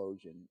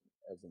explosion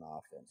as an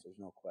offense. There's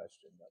no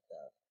question about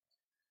that.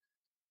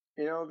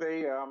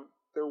 They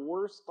their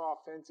worst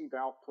offensive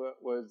output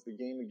was the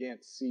game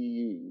against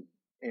CU,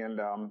 and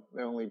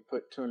they only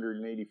put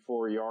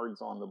 284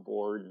 yards on the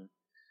board. And,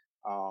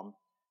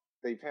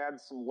 they've had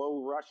some low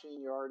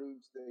rushing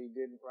yardage. They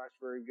didn't rush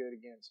very good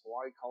against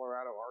Hawaii,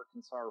 Colorado,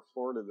 Arkansas, or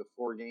Florida, the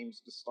 4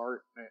 games to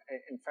start.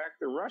 In fact,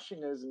 their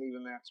rushing isn't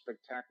even that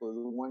spectacular.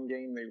 The one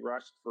game they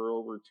rushed for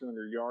over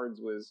 200 yards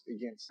was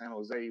against San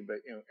Jose, but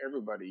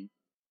everybody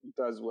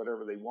does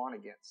whatever they want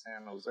against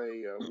San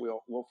Jose.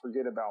 We'll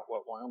forget about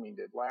what Wyoming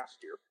did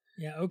last year.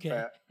 Yeah,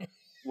 okay.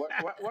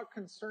 What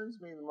concerns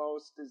me the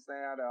most is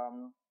that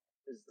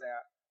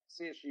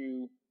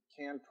CSU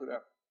can put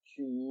up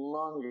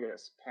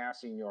humongous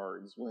passing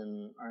yards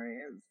when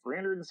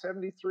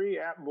 373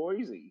 at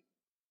Boise,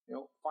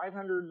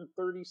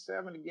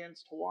 537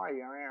 against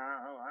Hawaii.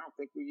 I don't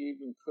think we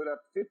even put up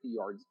 50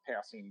 yards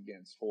passing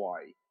against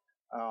Hawaii.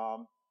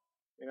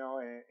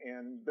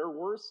 And their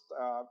worst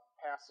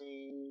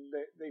passing,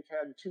 they've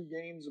had 2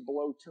 games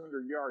below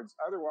 200 yards.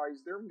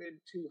 Otherwise, they're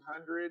mid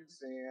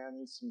 200s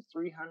and some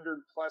 300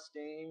 plus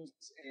games,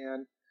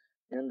 and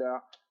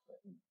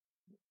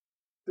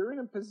they're in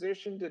a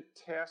position to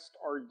test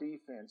our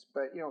defense.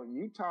 But,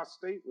 Utah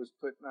State was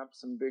putting up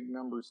some big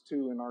numbers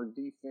too, and our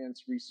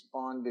defense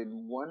responded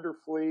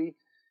wonderfully.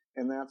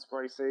 And that's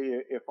why I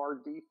say if our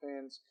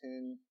defense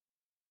can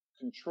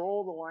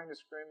control the line of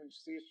scrimmage,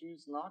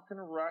 CSU's not going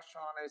to rush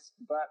on us,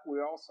 but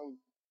we also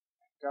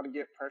got to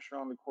get pressure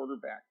on the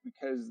quarterback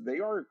because they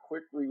are a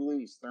quick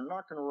release. They're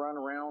not going to run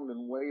around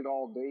and wait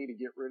all day to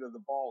get rid of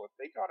the ball. If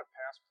they got a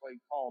pass play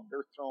called,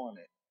 they're throwing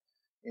it.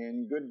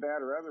 And good,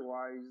 bad, or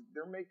otherwise,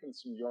 they're making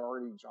some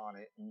yardage on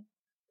it. And,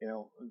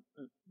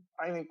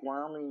 I think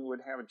Wyoming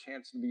would have a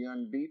chance to be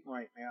unbeaten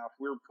right now if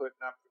we're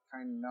putting up the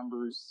kind of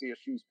numbers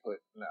CSU's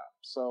putting up.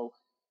 So,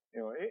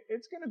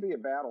 it's going to be a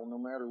battle no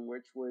matter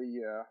which way.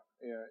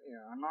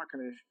 I'm not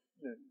going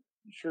to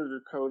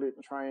sugarcoat it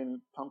and try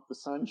and pump the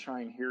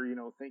sunshine here,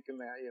 thinking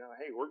that,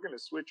 hey, we're going to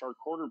switch our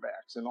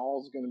quarterbacks and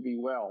all's going to be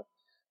well.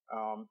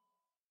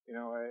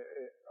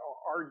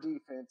 Our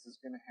defense is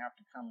going to have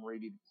to come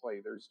ready to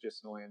play. There's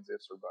just no ands,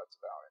 ifs, or buts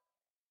about it.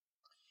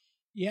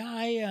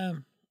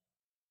 Yeah,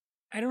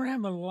 I don't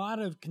have a lot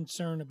of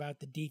concern about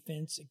the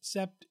defense,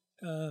 except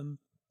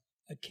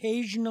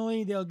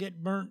occasionally they'll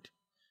get burnt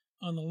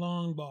on the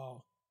long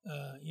ball.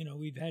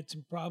 We've had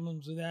some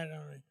problems with that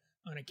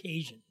on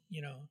occasion,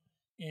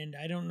 and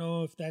I don't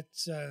know if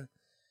that's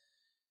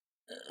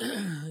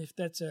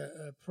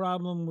a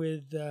problem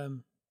with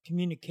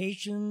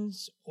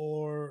communications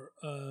or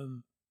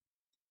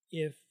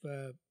if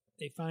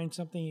they find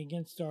something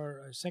against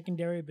our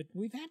secondary, but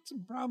we've had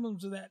some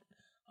problems with that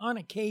on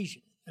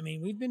occasion. I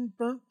mean, we've been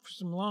burnt for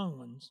some long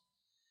ones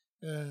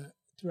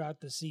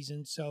throughout the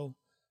season, so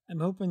I'm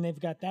hoping they've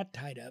got that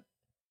tied up.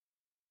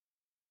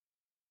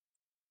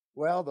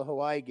 Well, the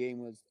Hawaii game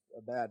was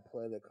a bad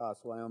play that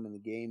cost Wyoming the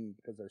game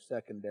because our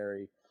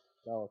secondary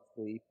fell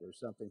asleep or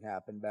something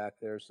happened back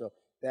there. So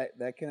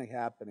that can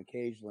happen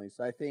occasionally.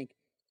 So I think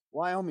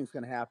Wyoming's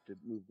going to have to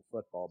move the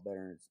football better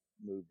than it's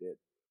moved it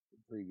in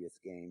previous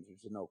games.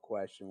 There's no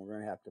question. We're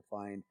going to have to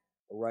find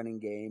a running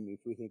game if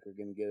we think we're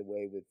going to get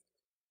away with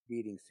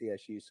beating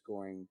CSU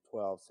scoring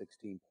 12,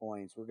 16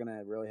 points. We're going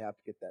to really have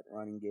to get that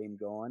running game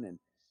going and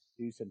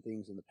do some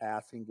things in the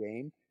passing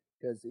game.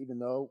 Because even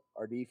though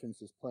our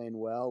defense is playing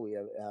well, we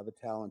have a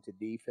talented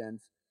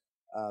defense,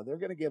 they're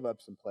going to give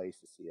up some plays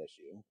to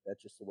CSU.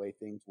 That's just the way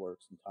things work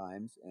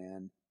sometimes.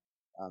 And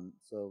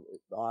so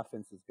the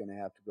offense is going to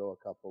have to go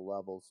a couple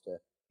levels to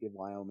give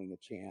Wyoming a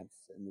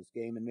chance in this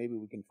game. And maybe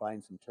we can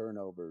find some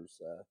turnovers.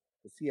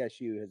 The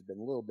CSU has been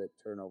a little bit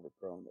turnover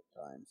prone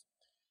at times.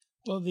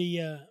 Well,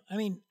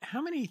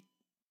 how many,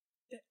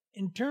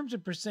 in terms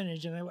of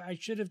percentage, and I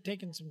should have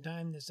taken some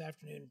time this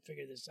afternoon to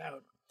figure this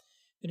out,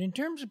 but in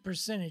terms of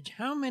percentage,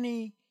 how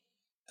many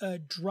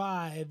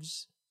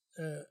drives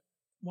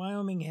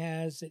Wyoming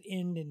has that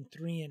end in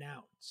 3 and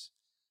outs?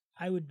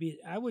 I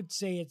would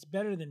say it's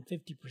better than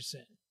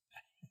 50%.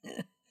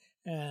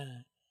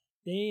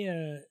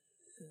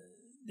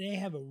 They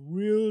have a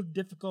real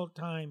difficult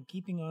time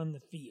keeping on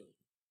the field,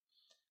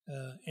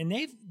 and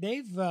they've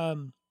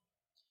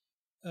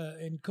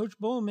and Coach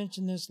Bull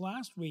mentioned this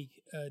last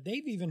week.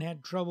 They've even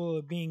had trouble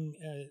of being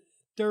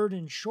third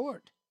and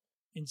short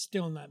and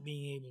still not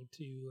being able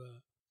to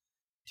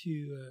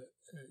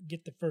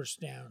get the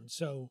first down.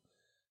 So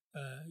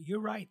you're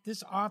right.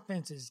 This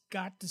offense has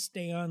got to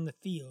stay on the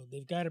field.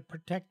 They've got to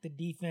protect the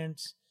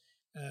defense.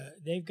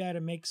 They've got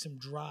to make some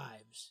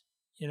drives.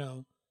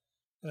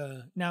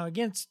 Now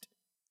against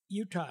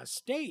Utah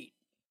State,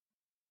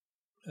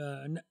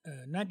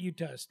 not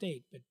Utah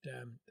State, but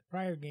the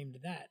prior game to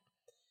that,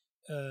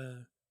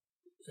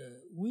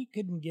 we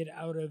couldn't get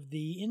out of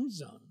the end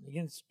zone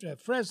against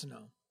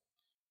Fresno.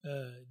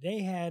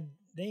 They had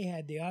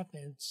the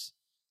offense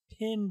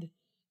pinned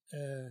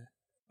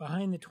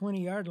behind the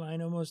 20-yard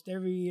line almost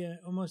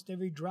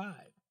every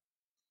drive,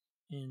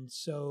 and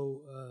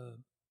so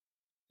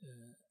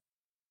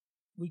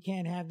we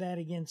can't have that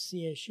against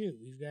CSU.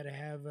 We've got to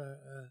have a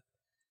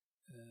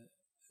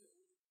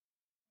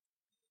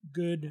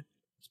good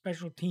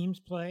special teams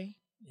play,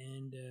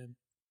 and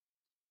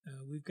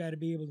we've got to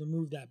be able to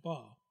move that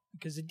ball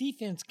because the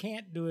defense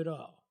can't do it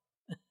all.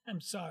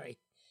 I'm sorry.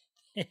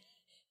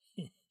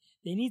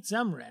 They need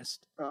some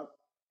rest.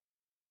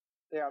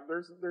 Yeah,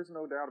 there's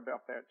no doubt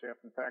about that, Jeff.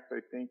 In fact, I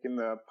think in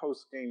the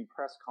post-game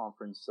press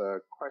conference,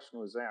 a question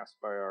was asked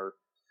by our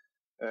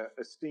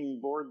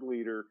esteemed board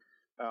leader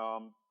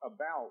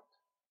about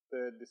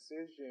the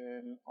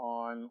decision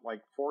on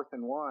like 4th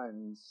and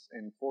 1s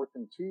and 4th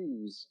and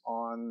 2s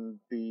on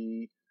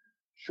the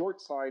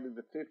short side of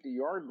the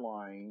 50-yard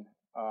line,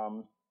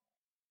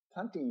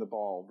 punting the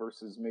ball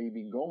versus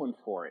maybe going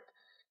for it.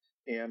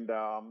 And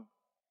I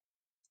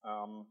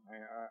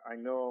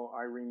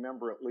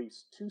remember at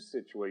least two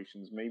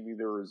situations. Maybe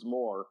there was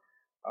more,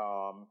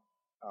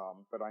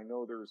 but I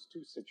know there was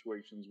two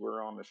situations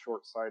where on the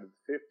short side of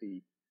the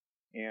 50.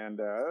 And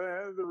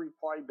the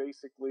reply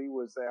basically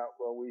was that,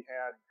 well, we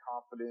had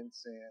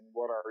confidence in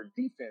what our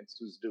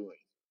defense was doing.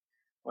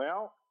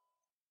 Well,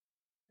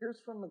 here's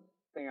from a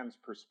fan's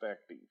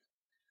perspective.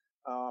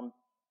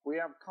 We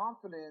have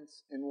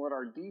confidence in what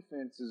our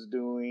defense is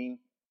doing,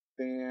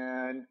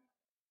 then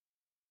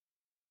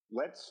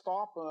let's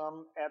stop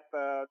them at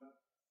the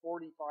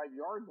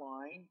 45-yard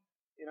line.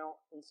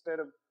 Instead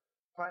of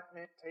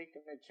punting it,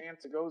 taking a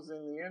chance it goes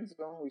in the end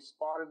zone, we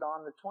spot it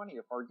on the 20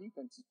 if our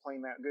defense is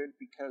playing that good,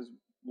 because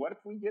what if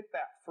we get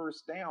that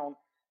first down?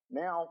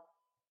 Now,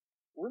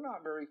 we're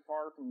not very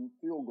far from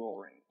field goal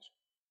range.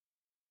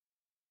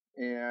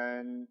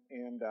 And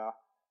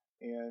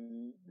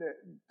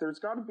there's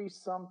got to be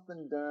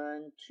something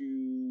done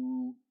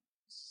to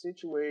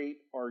situate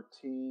our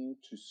team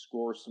to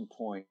score some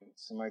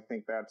points. And I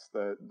think that's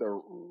the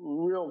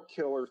real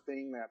killer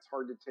thing that's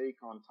hard to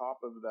take on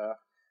top of the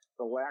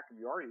lack of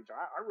yardage.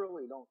 I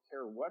really don't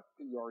care what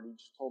the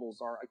yardage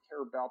totals are. I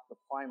care about the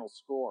final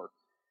score.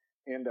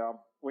 And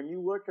when you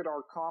look at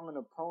our common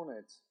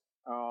opponents,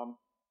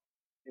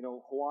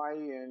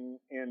 Hawaii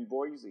and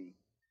Boise,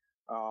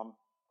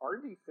 our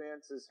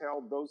defense has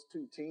held those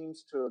two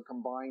teams to a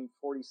combined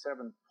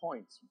 47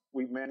 points.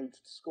 We've managed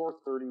to score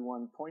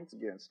 31 points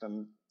against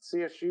them.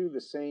 CSU,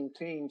 the same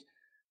teams,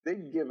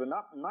 they've given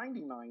up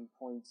 99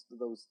 points to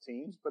those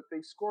teams, but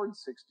they've scored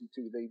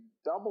 62. They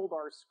doubled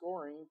our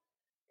scoring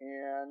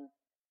and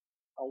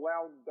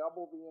allowed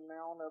double the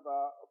amount of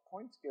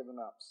points given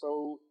up.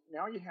 So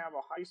now you have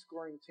a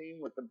high-scoring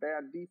team with a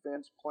bad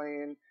defense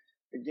playing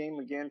a game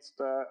against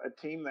a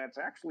team that's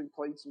actually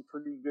played some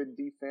pretty good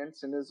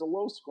defense and is a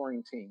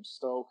low-scoring team.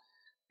 So,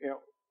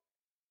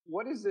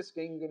 what is this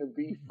game going to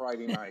be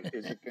Friday night?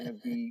 Is it going to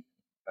be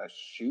a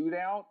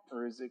shootout,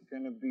 or is it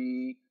going to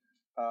be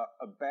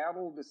a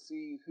battle to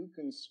see who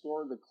can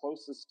score the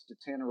closest to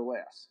 10 or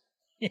less?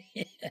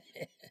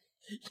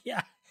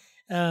 Yeah.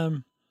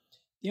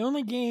 The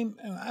only game,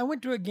 I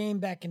went to a game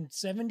back in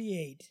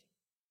 78,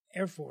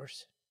 Air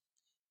Force,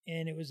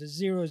 and it was a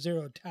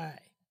 0-0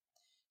 tie.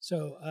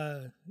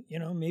 So,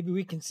 maybe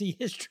we can see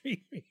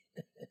history.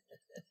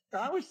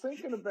 I was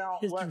thinking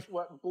about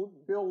what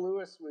Bill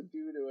Lewis would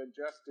do to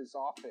adjust his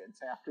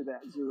offense after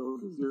that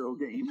 0-0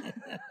 game.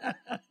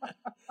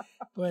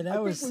 Boy, I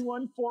think we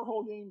won 4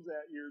 whole games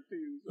that year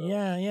too. So.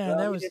 Yeah, well,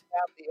 that was. We didn't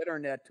have the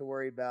internet to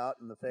worry about,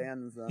 and the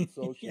fans on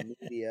social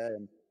media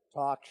and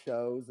talk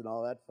shows and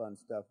all that fun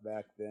stuff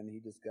back then.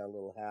 He just got a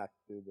little hacked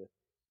through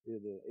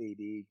the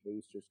AD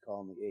boosters,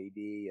 calling the AD,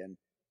 and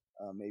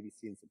maybe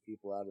seeing some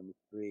people out in the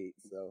street.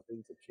 So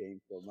things have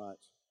changed so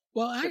much.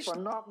 Well, actually, if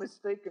I'm not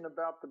mistaken,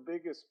 about the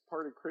biggest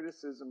part of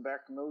criticism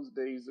back in those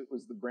days, it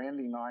was the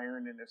branding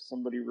iron, and if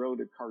somebody wrote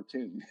a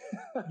cartoon,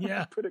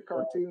 put a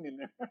cartoon in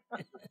there.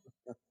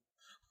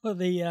 Well,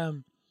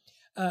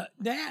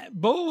 that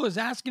Bo was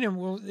asking him.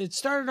 Well, it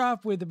started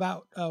off with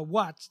about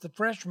Watts, the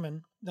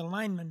freshman, the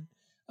lineman.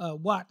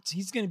 Watts,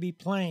 he's going to be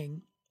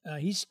playing.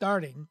 He's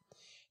starting.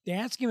 They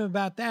asked him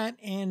about that,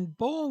 and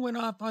Bo went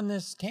off on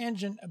this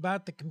tangent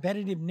about the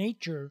competitive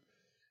nature,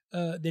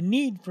 the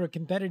need for a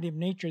competitive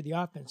nature of the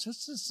offense.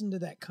 Let's listen to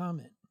that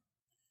comment.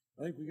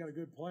 I think we got a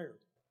good player,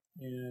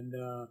 and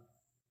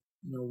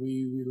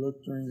we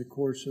looked during the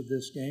course of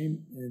this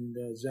game, and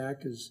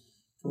Zach is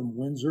from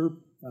Windsor.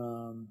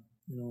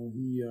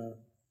 He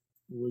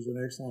was an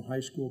excellent high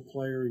school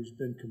player. He's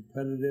been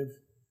competitive.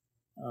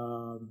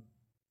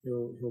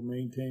 He'll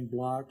maintain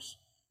blocks.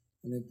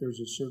 I think there's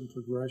a certain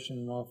progression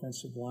an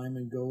offensive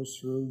lineman goes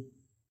through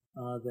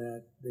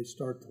that they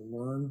start to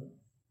learn.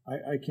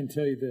 I can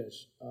tell you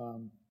this.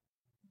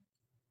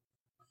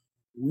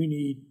 We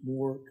need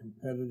more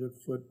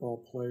competitive football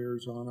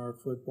players on our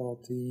football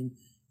team,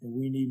 and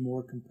we need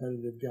more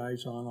competitive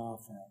guys on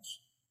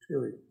offense.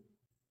 period.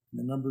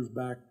 The numbers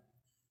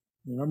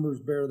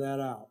bear that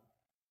out.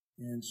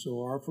 And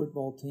so our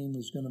football team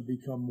is going to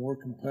become more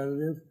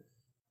competitive.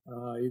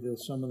 Either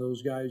some of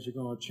those guys are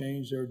going to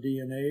change their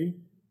DNA,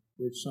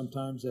 which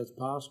sometimes that's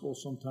possible,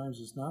 sometimes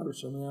it's not, or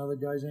some of the other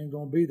guys ain't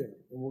going to be there.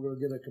 And we're going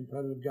to get a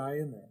competitive guy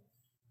in there.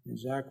 And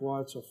Zach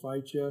Watts will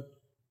fight you.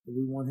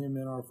 We want him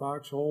in our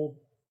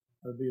foxhole.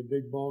 That'll be a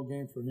big ball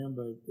game for him,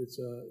 but it's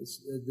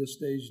at this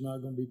stage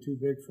not going to be too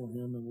big for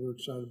him, and we're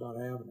excited about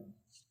having him.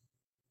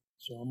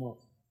 So I'm going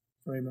to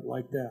frame it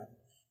like that.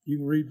 You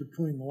can read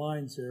between the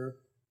lines there.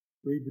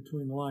 Read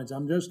between the lines.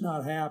 I'm just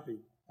not happy.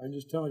 I'm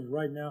just telling you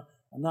right now,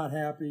 I'm not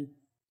happy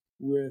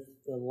with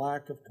the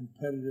lack of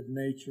competitive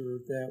nature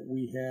that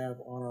we have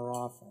on our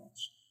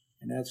offense.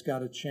 And that's got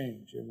to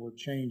change, and we're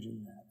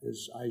changing that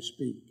as I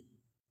speak.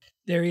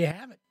 There you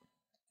have it.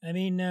 I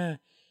mean,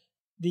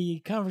 the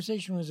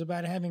conversation was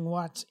about having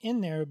Watts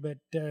in there, but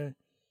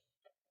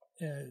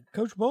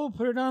Coach Bowl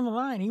put it on the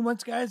line. He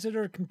wants guys that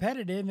are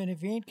competitive, and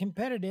if you ain't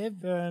competitive,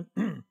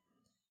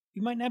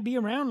 you might not be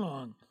around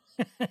long.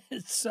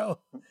 So,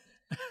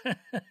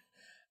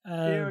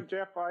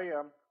 Jeff,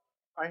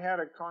 I had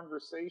a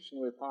conversation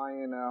with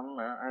Ian,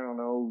 I don't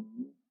know,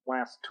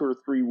 last 2 or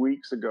 3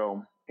 weeks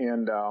ago,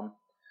 and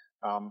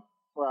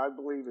well, I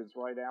believe it's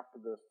right after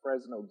the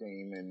Fresno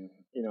game, and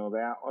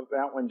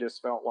that one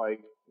just felt like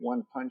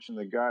one punch in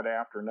the gut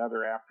after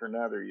another. I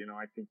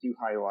think you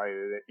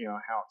highlighted it.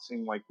 How it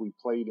seemed like we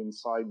played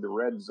inside the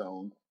red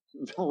zone,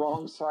 the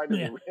wrong side of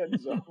the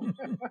red zone,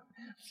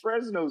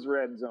 Fresno's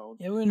red zone.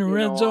 Yeah, we're in the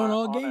red zone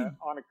all game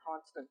on a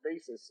constant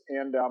basis.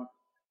 And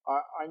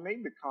I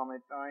made the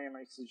comment, Ian.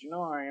 I says,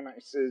 Ian, I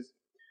says,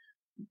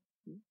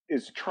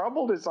 as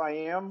troubled as I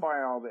am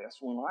by all this,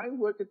 when I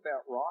look at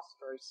that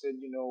roster, I said,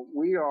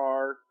 we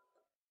are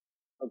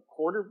a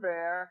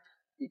quarterback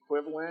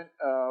equivalent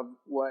of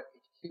what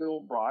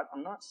Hill brought.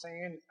 I'm not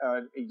saying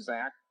an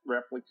exact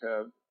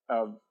replica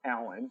of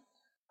Allen.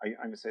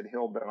 I said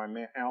Hill, but I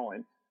meant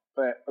Allen.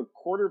 But a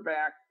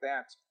quarterback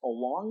that's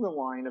along the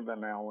line of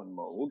an Allen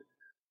mode.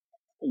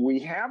 We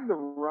have the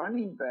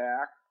running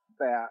back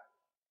that,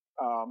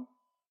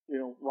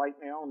 right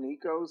now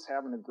Nico's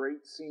having a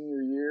great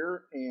senior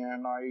year,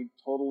 and I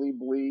totally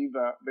believe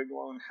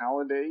Bigelow and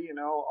Halliday,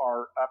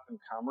 are up and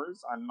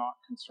comers. I'm not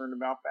concerned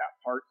about that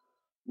part.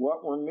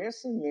 What we're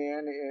missing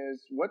then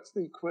is what's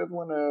the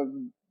equivalent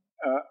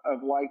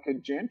of like a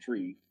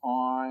Gentry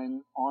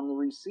on the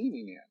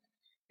receiving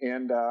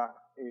end, and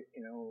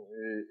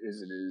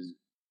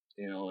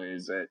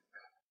is it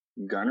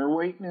Gunner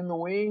waiting in the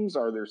wings?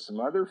 Are there some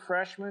other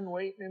freshmen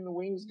waiting in the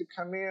wings to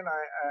come in?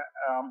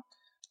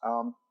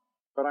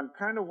 But I'm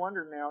kind of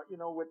wondering now,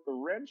 with the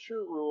red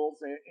shirt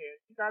rules, and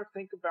you got to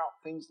think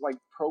about things like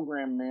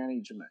program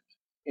management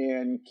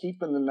and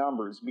keeping the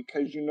numbers,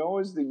 because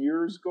as the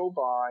years go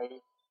by,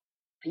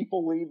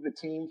 people leave the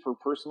team for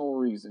personal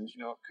reasons.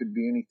 It could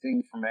be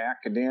anything from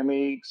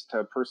academics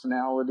to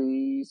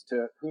personalities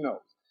to who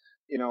knows.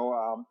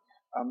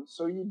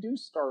 So you do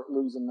start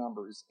losing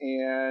numbers,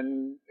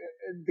 and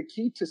the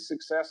key to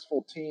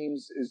successful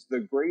teams is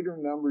the greater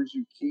numbers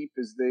you keep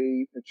as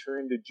they mature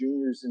into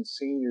juniors and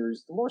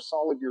seniors, the more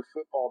solid your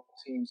football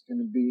team's going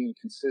to be and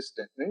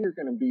consistent. Then you're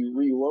going to be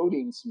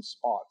reloading some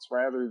spots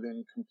rather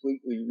than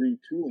completely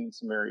retooling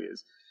some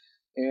areas.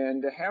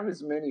 And to have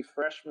as many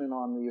freshmen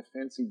on the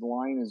offensive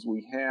line as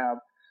we have,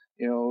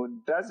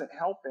 doesn't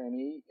help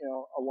any,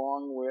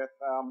 along with,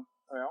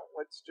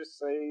 let's just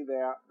say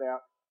that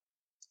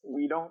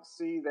we don't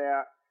see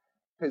that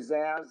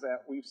pizzazz that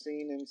we've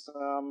seen in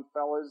some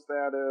fellas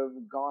that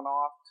have gone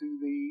off to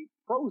the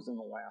pros in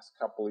the last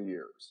couple of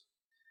years.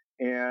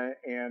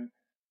 And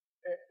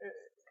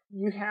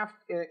you have,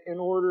 in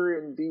order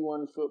in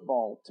D1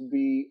 football to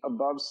be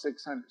above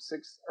 600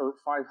 or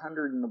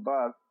 500 and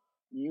above,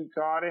 you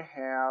got to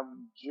have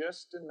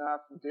just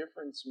enough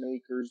difference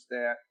makers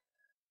that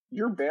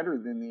you're better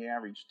than the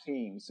average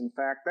teams. In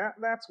fact,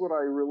 that's what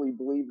I really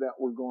believe that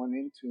we're going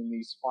into in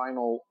these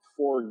final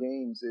 4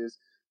 games is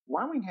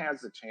Wyoming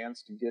has a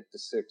chance to get to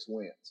 6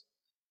 wins.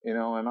 And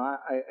I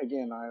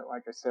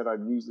like I said,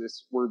 I've used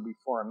this word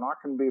before. I'm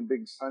not going to be a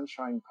big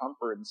sunshine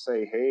pumper and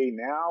say, hey,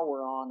 now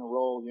we're on a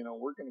roll.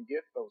 We're going to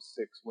get those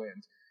 6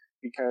 wins,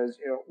 because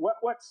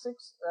what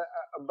 6?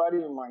 A buddy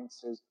of mine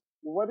says,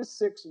 what does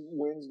 6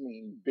 wins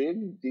mean?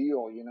 Big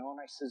deal, And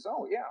I says,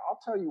 oh yeah, I'll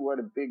tell you what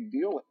a big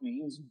deal it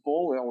means.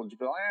 Bowl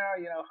eligible.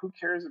 Who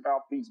cares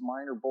about these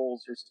minor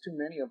bowls? There's too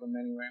many of them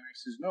anyway. And I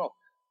says, no.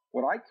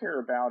 What I care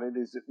about it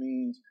is it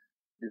means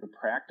you're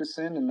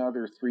practicing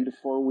another 3 to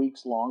 4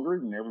 weeks longer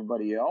than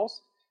everybody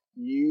else.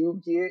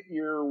 You get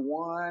your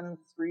 1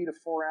 3 to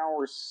 4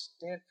 hour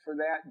stint for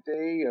that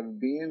day of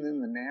being in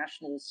the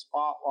national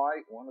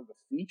spotlight, one of the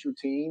feature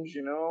teams,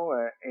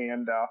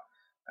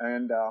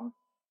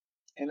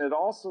 and it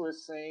also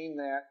is saying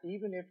that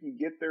even if you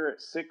get there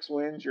at 6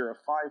 wins, you're a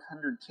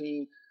 500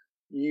 team,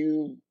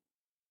 you've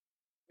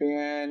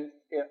been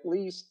at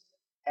least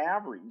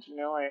average,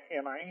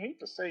 and I hate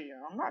to say,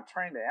 I'm not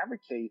trying to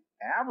advocate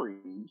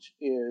average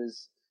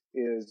is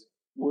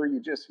where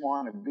you just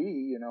want to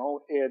be,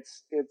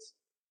 it's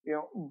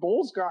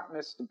Bull's gotten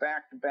us to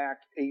back-to-back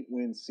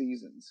 8-win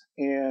seasons,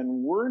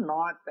 and we're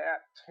not that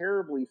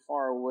terribly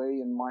far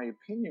away, in my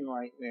opinion,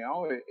 right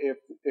now.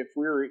 If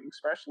we're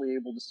especially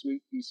able to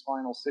sweep these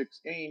final 6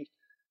 games,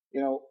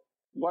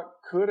 what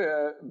could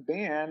have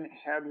been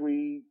had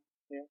we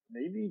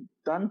maybe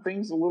done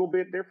things a little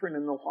bit different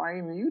in the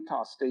Wyoming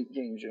Utah State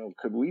games.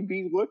 Could we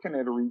be looking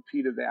at a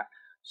repeat of that?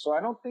 So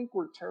I don't think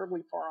we're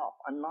terribly far off.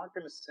 I'm not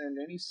going to send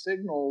any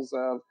signals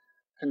of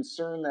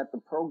concern that the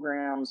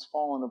program's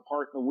falling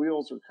apart and the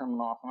wheels are coming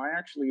off. And I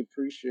actually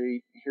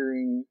appreciate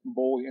hearing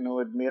Bull,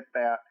 admit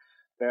that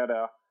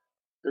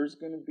there's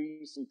going to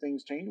be some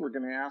things change. We're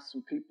going to ask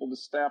some people to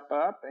step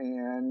up,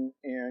 and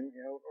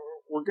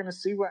we're going to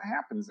see what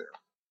happens there.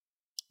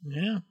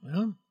 Yeah,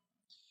 well,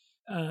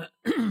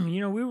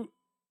 we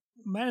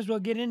might as well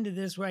get into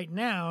this right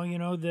now.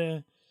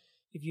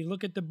 If you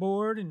look at the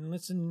board and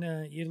listen,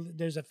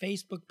 there's a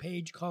Facebook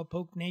page called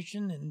Poke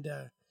Nation, and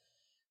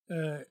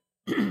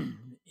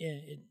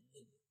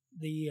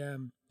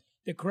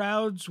the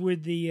crowds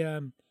with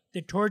the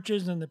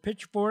torches and the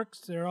pitchforks,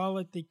 they're all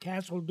at the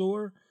castle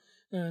door,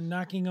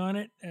 knocking on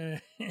it,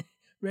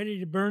 ready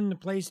to burn the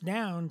place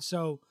down.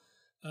 So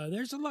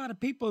there's a lot of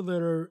people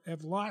that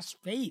have lost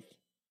faith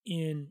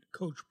in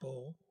Coach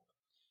Bull,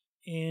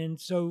 and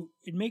so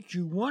it makes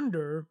you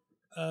wonder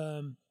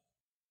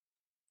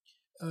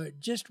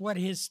just what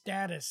his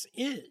status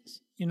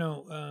is.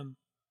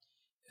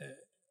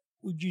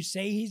 Would you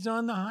say he's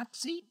on the hot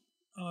seat,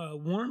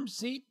 warm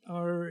seat,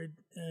 or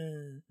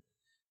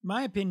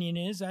my opinion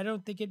is I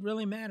don't think it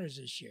really matters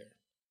this year.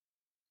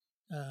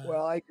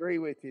 Well, I agree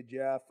with you,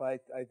 Jeff. I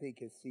think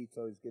his seat's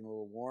always getting a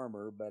little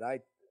warmer, but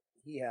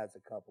he has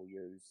a couple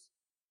years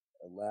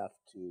left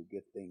to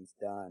get things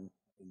done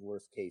in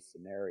worst case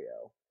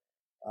scenario.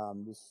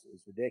 This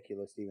is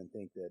ridiculous to even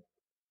think that.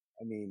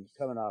 I mean,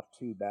 coming off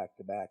 2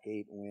 back-to-back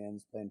 8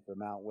 wins, playing for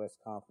Mountain West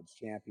Conference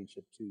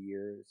Championship 2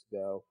 years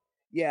ago.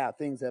 Yeah,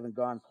 things haven't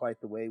gone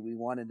quite the way we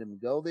wanted them to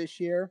go this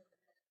year.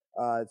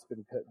 It's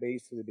been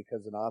basically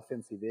because of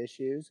offensive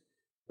issues.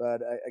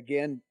 But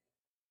again,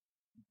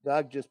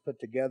 Doug just put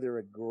together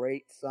a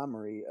great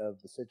summary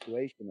of the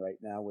situation right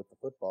now with the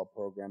football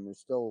program. There's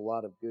still a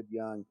lot of good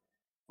young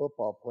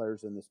football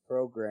players in this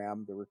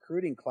program. The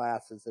recruiting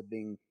classes have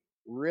been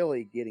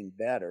really getting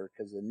better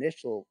because the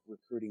initial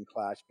recruiting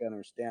class, you can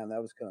understand,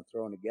 that was kind of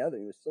thrown together.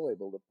 He was still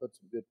able to put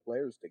some good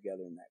players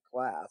together in that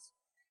class.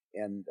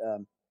 And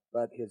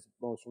but his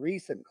most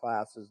recent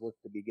classes look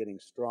to be getting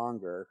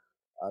stronger.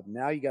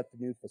 Now you got the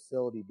new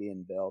facility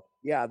being built.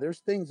 Yeah, there's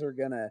things that are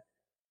going to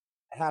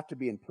have to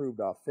be improved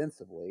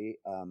offensively,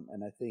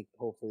 and I think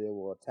hopefully they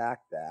will attack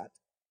that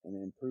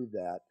and improve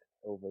that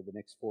over the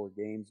next 4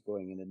 games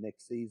going into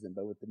next season.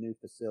 But with the new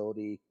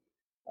facility,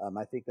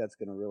 I think that's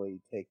going to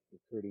really take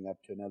recruiting up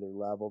to another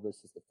level.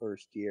 This is the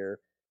first year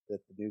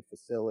that the new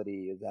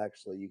facility is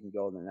actually, you can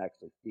go in there and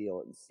actually feel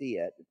it and see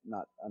it. It's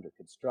not under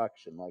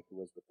construction like it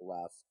was with the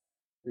last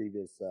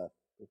previous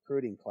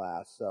recruiting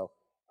class. So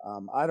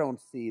I don't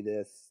see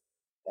this.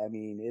 I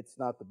mean, it's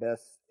not the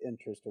best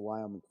interest of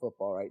Wyoming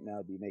football right now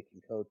to be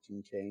making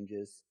coaching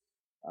changes.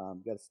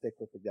 Got to stick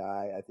with the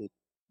guy. I think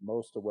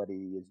most of what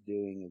he is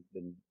doing has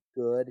been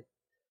good.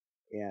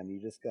 And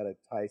you just got to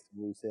tie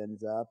some loose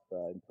ends up,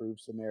 improve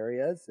some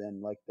areas,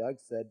 and like Doug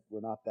said, we're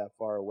not that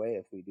far away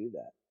if we do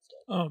that. So.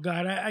 Oh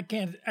God, I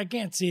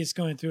can't see us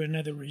going through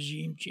another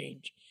regime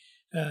change.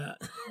 No,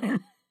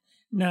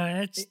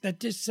 that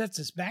just sets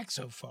us back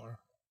so far.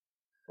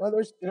 Well,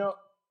 there's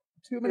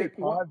too many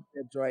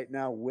positives right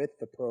now with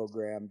the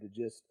program to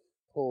just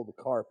pull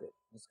the carpet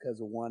just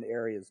because of one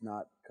area is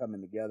not coming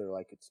together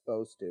like it's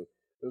supposed to.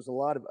 There's a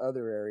lot of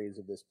other areas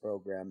of this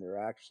program that are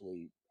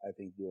actually, I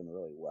think, doing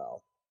really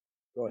well.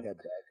 Go ahead,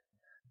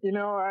 Doug.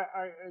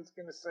 I was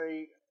going to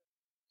say,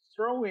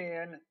 throw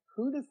in,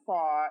 who'd have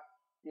thought,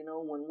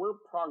 when we're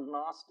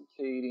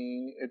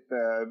prognosticating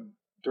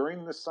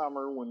during the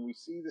summer, when we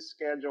see the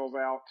schedules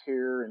out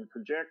here and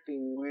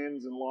projecting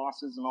wins and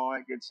losses and all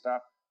that good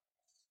stuff,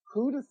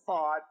 who'd have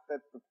thought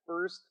that the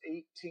first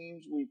 8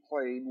 teams we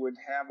played would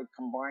have a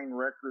combined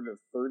record of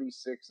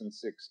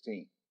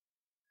 36-16?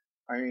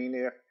 I mean,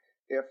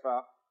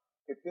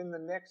 if in the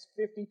next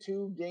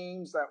 52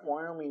 games that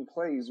Wyoming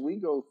plays, we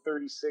go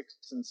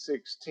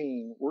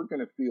 36-16, we're going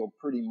to feel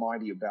pretty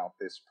mighty about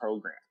this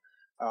program.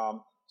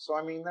 So,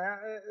 I mean,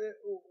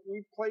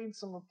 we've played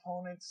some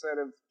opponents that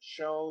have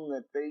shown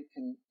that they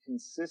can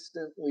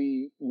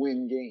consistently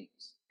win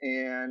games,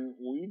 and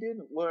we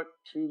didn't look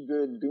too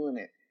good doing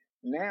it.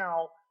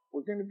 Now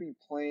we're going to be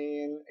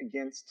playing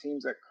against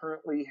teams that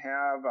currently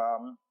have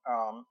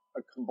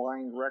a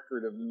combined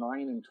record of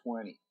 9-20.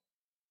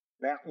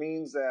 That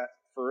means that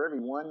for every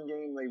 1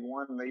 game they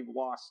won, they've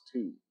lost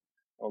 2.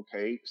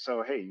 Okay,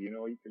 so hey,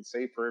 you can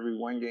say for every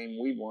 1 game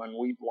we won,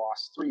 we've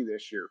lost 3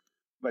 this year.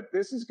 But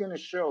this is going to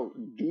show,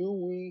 do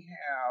we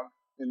have,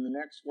 in the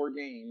next 4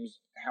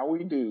 games, how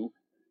we do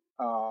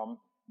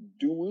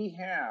we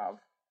have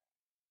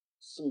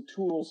some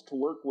tools to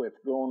work with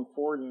going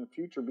forward in the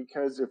future?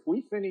 Because if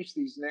we finish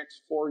these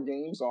next 4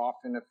 games off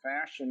in a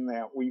fashion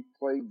that we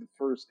played the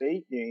first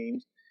 8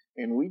 games,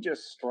 and we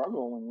just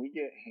struggle and we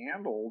get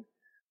handled,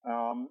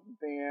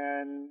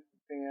 then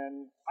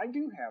I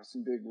do have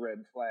some big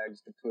red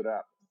flags to put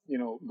up,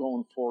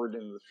 going forward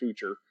into the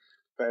future.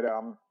 But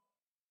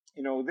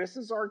this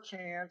is our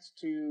chance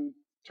to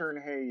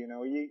turn. Hey,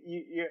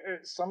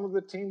 some of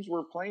the teams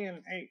we're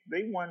playing, hey,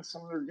 they won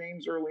some of their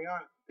games early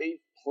on. They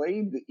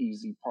played the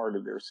easy part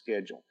of their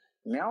schedule.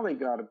 Now they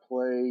got to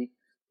play.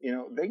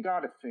 They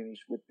got to finish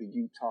with the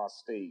Utah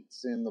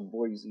States and the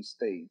Boise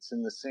States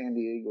and the San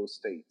Diego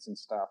States and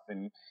stuff.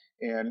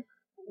 And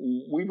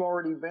we've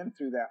already been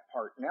through that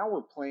part. Now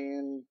we're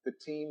playing the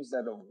teams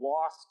that have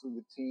lost to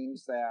the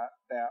teams that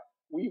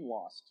we've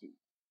lost to.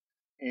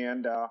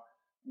 And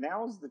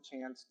now's the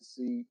chance to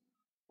see,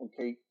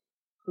 okay,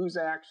 who's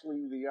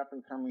actually the up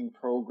and coming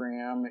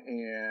program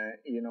and,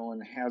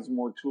 and has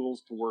more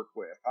tools to work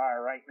with.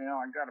 Right now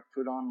I got to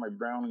put on my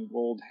brown and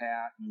gold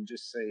hat and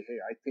just say, hey,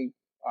 I think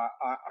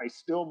I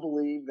still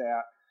believe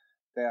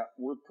that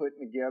we're putting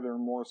together a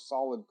more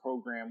solid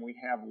program. We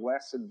have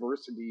less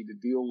adversity to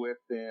deal with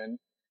than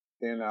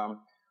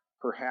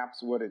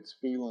perhaps what it's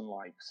feeling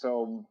like.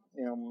 So,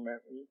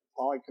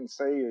 all I can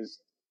say is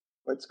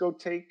let's go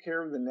take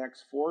care of the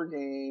next 4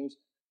 games,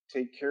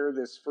 take care of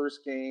this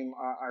first game.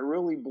 I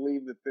really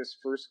believe that this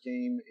first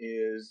game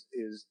is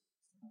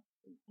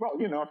well,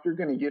 if you're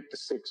going to get to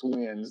 6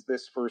 wins,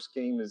 this first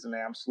game is an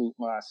absolute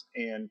must.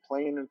 And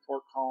playing in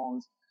Fort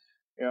Collins,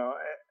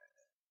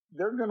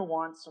 they're going to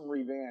want some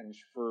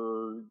revenge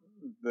for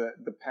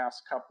the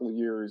past couple of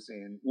years,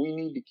 and we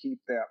need to keep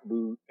that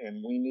boot,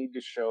 and we need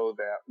to show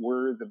that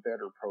we're the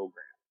better program.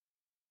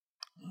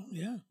 Oh,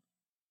 yeah.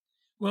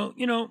 Well,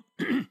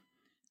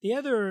 the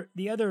other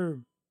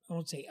I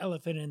won't say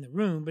elephant in the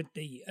room, but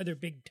the other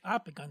big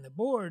topic on the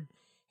board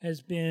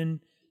has been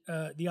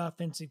the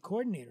offensive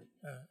coordinator,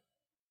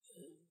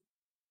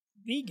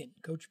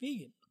 Coach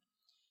Friesen,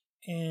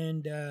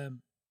 and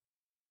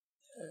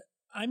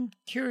I'm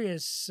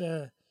curious.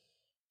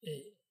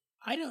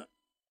 I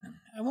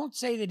won't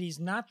say that he's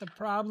not the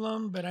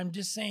problem, but I'm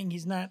just saying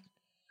he's not.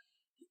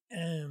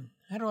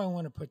 How do I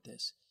want to put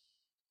this?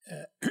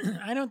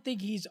 I don't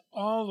think he's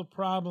all the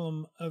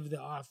problem of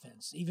the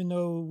offense, even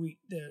though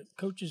the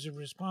coaches are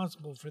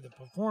responsible for the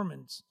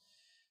performance.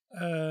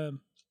 The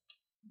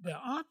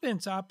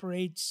offense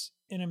operates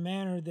in a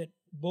manner that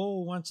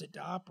Bull wants it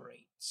to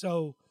operate.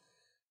 So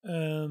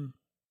I'm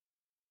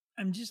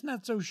just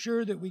not so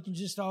sure that we can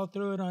just all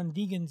throw it on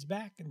Deegan's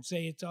back and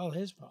say it's all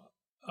his fault.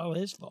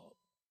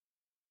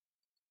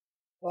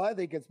 Well, I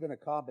think it's been a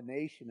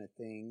combination of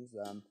things.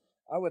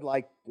 I would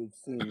like to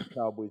see the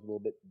Cowboys a little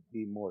bit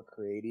be more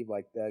creative,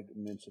 like Doug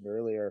mentioned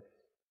earlier.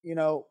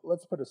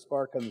 Let's put a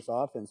spark on this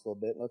offense a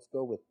little bit. Let's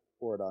go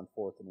for it on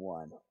 4th and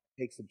 1.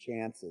 Take some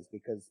chances,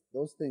 because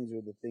those things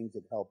are the things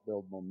that help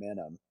build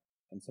momentum.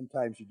 And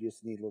sometimes you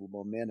just need a little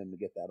momentum to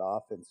get that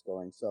offense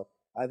going. So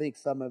I think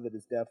some of it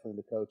is definitely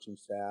the coaching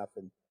staff,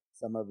 and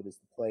some of it is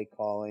the play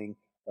calling.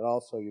 But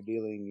also you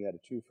got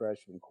a true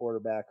freshman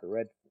quarterback, a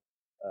red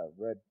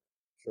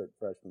shirt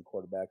freshman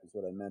quarterback is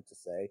what I meant to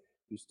say,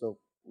 who still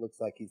looks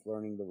like he's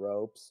learning the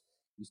ropes.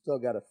 You still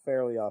got a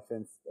fairly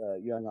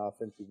young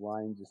offensive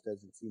line, just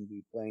doesn't seem to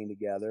be playing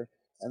together.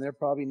 And there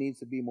probably needs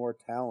to be more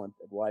talent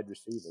at wide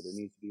receiver. There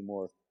needs to be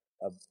more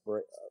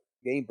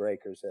game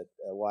breakers at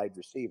wide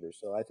receiver.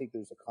 So I think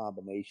there's a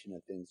combination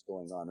of things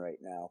going on right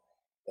now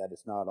that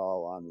is not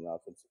all on the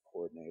offensive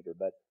coordinator.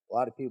 But a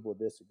lot of people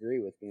disagree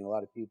with me, and a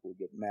lot of people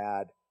get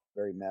mad,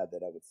 very mad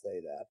that I would say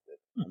that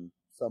I'm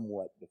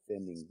somewhat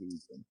defending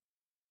Friesen.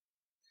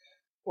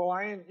 Well,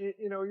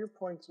 your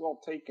point's well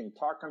taken.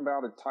 Talking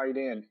about a tight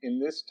end in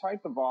this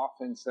type of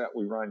offense that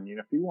we run,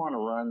 if you want to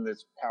run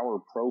this power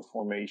pro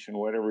formation,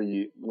 whatever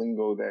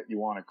lingo that you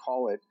want to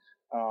call it,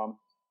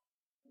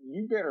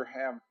 you better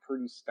have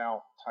pretty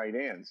stout tight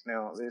ends.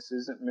 Now, this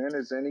isn't meant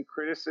as any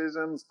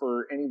criticism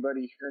for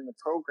anybody here in the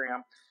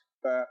program,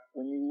 but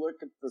when you look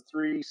at the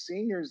 3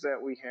 seniors that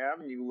we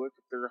have, and you look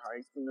at their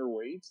height and their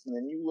weights, and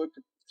then you look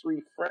at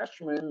 3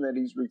 freshmen that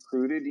he's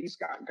recruited, he's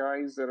got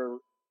guys that are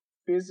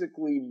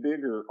physically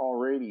bigger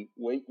already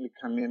waiting to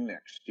come in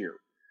next year.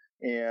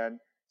 And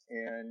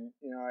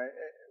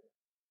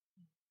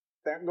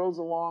that goes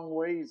a long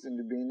ways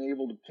into being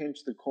able to pinch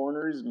the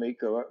corners,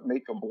 make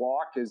a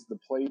block as the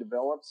play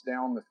develops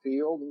down the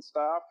field and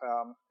stuff,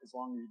 as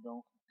long as you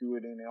don't do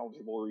it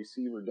ineligible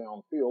receiver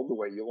downfield, the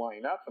way you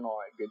line up and all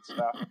that good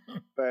stuff.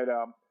 But,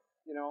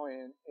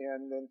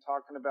 and then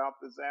talking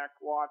about the Zach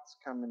Watts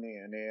coming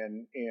in,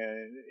 and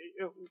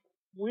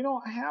we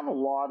don't have a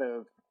lot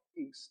of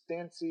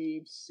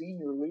extensive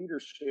senior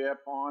leadership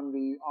on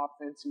the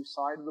offensive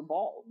side of the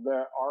ball.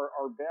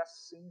 Our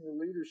best senior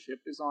leadership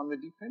is on the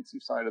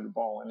defensive side of the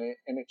ball, and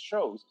it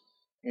shows.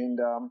 And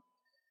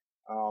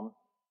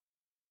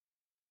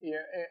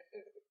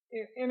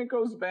and it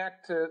goes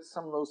back to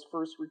some of those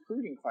first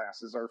recruiting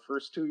classes, our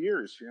first 2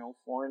 years,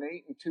 4 and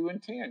 8 and 2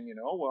 and 10.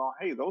 Well,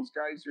 hey, those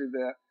guys are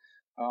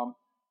the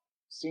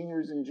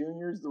seniors and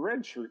juniors, the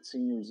redshirt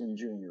seniors and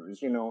juniors,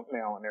 now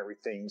and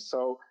everything.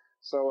 So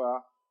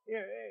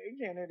yeah,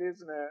 again, it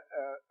isn't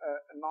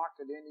a knock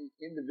at any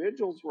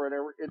individuals or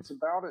whatever. It's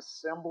about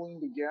assembling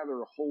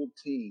together a whole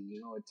team.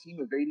 A team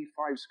of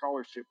 85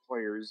 scholarship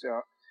players.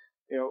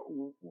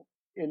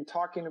 In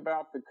talking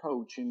about the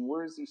coach and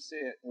where does he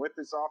sit, what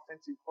this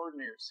offensive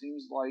coordinator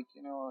seems like,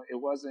 it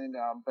wasn't.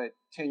 But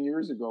 10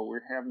 years ago, we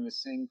are having the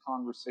same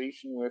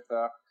conversation with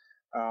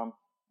um,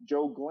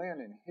 Joe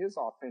Glenn and his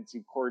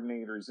offensive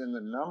coordinators, and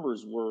the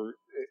numbers were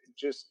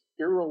just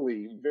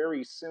eerily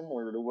very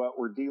similar to what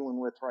we're dealing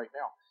with right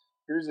now.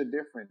 Here's the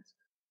difference.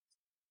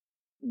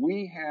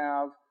 We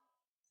have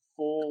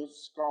full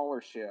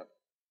scholarship,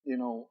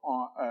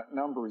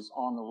 numbers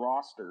on the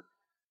roster.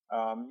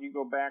 You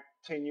go back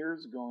 10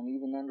 years ago, and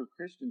even under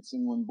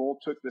Christensen, when Bull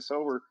took this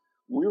over,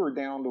 we were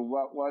down to,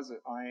 what was it,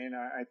 Ian?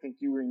 I think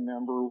you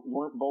remember,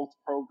 weren't both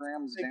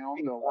programs down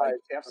to like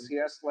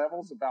FCS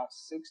levels, about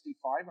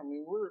 65? I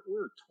mean,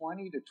 we're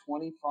 20 to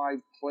 25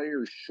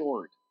 players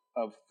short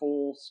of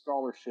full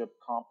scholarship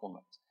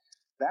complements.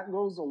 That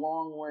goes a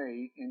long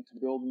way into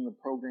building the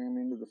program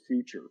into the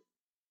future.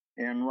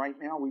 And right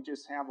now, we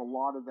just have a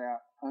lot of that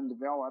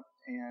undeveloped,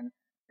 and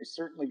I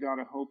certainly got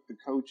to hope the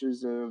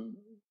coaches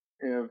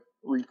have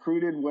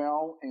recruited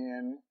well,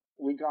 and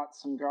we got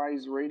some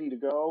guys ready to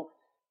go.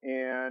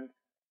 And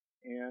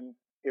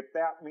if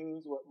that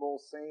means what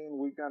Bull's saying,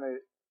 we've got to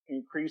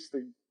increase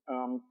the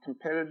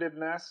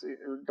competitiveness.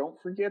 Don't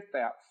forget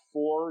that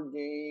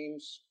 4-game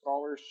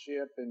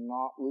scholarship and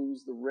not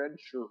lose the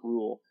redshirt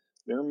rule.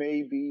 There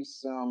may be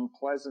some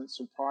pleasant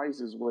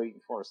surprises waiting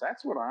for us.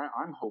 That's what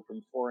I'm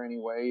hoping for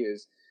anyway,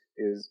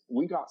 is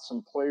we got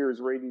some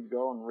players ready to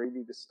go and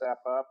ready to step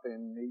up,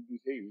 and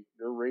maybe, hey,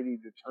 they're ready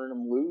to turn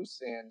them loose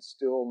and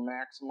still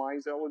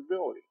maximize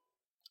eligibility.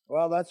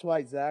 Well, that's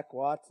why Zach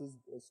Watts is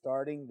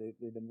starting.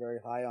 They've been very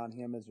high on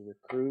him as a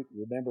recruit.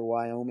 Remember,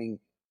 Wyoming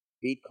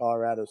beat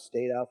Colorado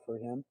State out for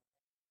him.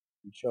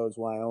 He chose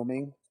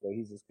Wyoming, so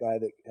he's this guy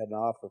that had an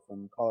offer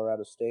from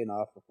Colorado State, an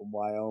offer from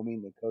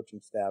Wyoming. The coaching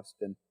staff's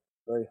been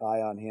very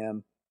high on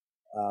him.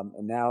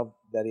 And now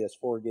that he has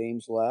 4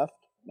 games left,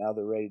 now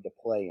they're ready to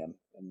play him,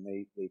 and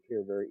they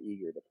appear very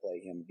eager to play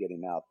him, get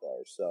him out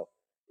there. So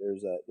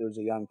there's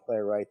a young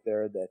player right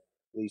there that,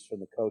 at least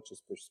from the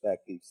coach's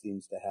perspective,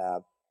 seems to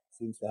have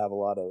a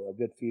lot of a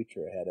good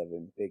future ahead of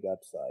him, big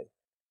upside.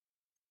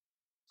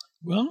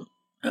 Well,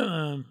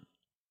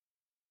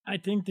 I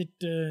think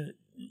that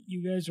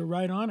you guys are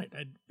right on it.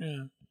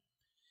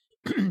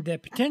 The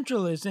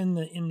potential is in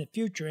the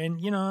future, and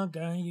you're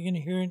gonna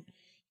hear it.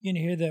 You're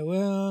gonna hear that.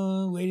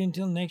 Well, wait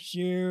until next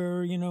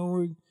year.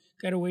 We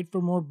got to wait for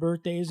more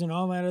birthdays and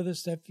all that other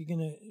stuff. You're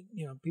gonna,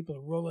 people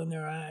are rolling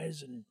their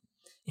eyes and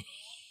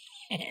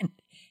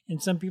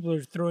and some people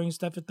are throwing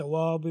stuff at the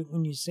wall. But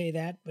when you say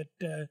that, but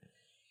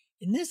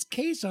in this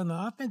case, on the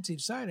offensive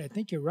side, I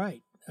think you're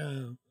right.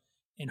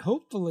 And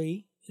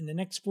hopefully, in the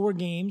next 4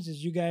 games,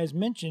 as you guys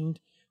mentioned,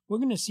 we're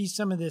going to see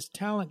some of this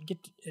talent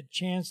get a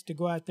chance to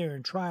go out there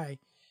and try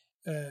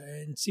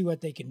and see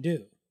what they can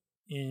do.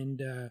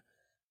 And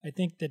I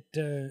think that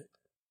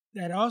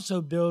that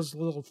also builds a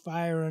little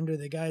fire under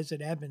the guys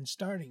that have been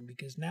starting,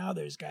 because now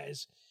there's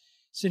guys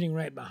sitting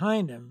right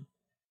behind them,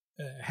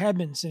 have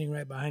been sitting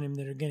right behind them,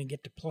 that are going to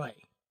get to play.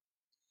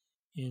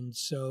 And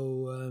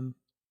so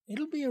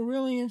it'll be a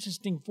really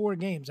interesting 4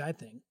 games, I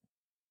think.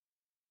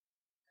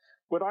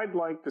 What I'd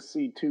like to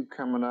see too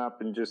coming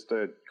up, and just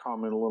to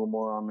comment a little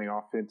more on the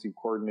offensive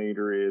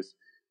coordinator, is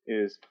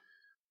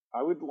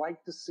I would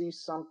like to see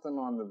something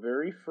on the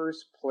very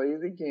first play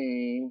of the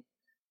game,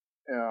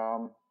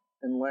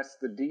 unless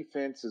the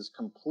defense is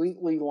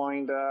completely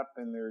lined up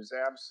and there's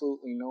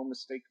absolutely no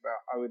mistake about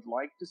it. I would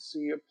like to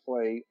see a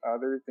play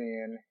other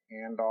than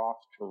handoff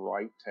to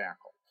right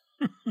tackle.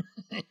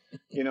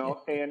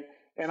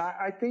 And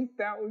I think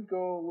that would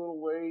go a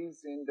little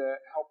ways into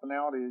helping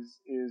out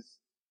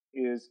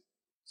is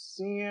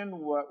seeing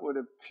what would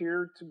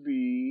appear to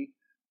be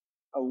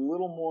a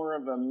little more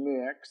of a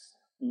mix,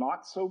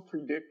 not so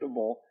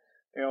predictable,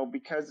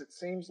 because it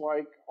seems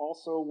like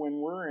also when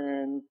we're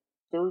in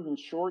 3rd and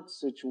short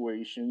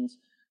situations,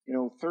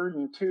 3rd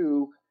and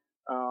 2,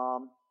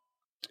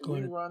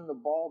 we run the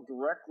ball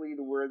directly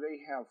to where they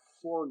have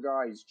 4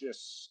 guys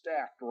just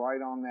stacked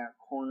right on that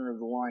corner of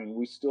the line.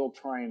 We still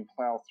try and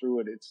plow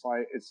through it. It's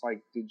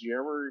like, did you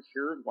ever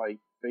hear like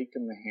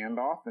faking the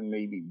handoff and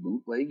maybe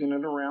bootlegging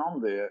it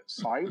around the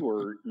side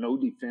where no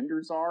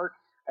defenders are?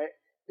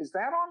 Is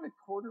that on the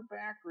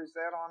quarterback or is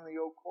that on the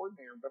O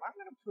coordinator? But I'm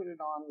going to put it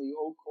on the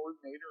O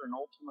coordinator and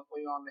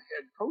ultimately on the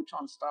head coach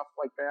on stuff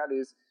like that.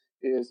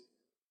 Is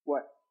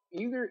what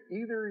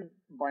either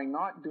by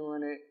not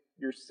doing it,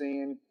 you're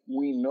saying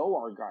we know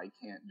our guy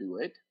can't do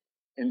it,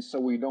 and so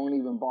we don't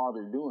even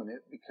bother doing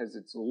it because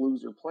it's a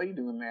loser play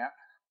doing that.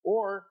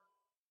 Or,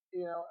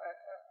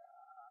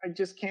 I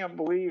just can't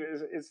believe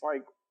it. It's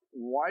like,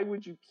 why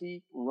would you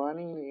keep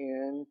running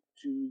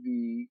into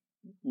the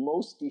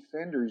most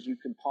defenders you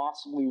could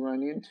possibly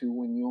run into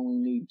when you only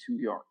need 2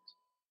 yards?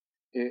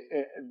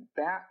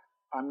 That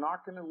I'm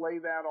not going to lay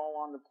that all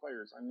on the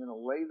players. I'm going to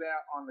lay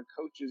that on the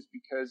coaches,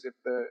 because if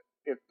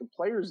the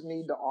players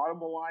need to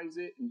audibilize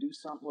it and do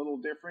something a little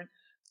different,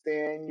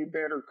 then you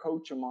better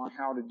coach them on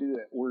how to do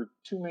that. We're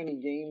too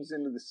many games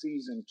into the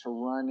season to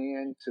run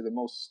into the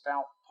most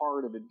stout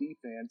part of a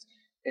defense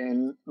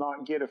and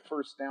not get a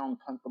first down,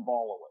 punt the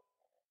ball away.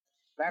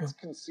 That's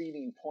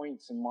conceding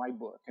points in my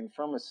book. And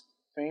from a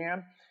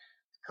fan,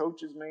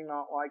 coaches may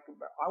not like it,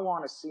 but I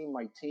want to see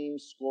my team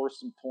score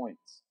some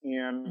points.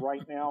 And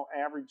right now,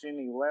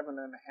 averaging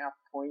 11.5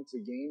 points a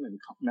game in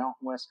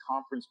Mountain West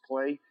Conference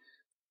play,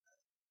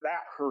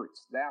 that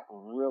hurts. That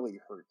really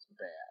hurts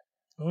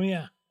bad. Oh,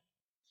 yeah.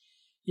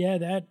 Yeah,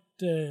 that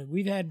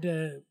we've had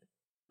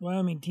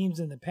Wyoming teams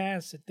in the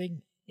past that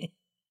they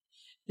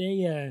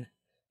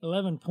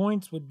 11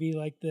 points would be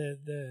like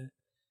the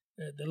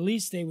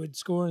least they would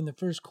score in the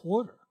first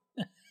quarter.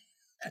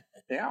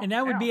 Yeah, and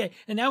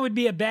that would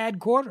be a bad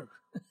quarter.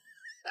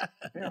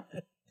 Yeah.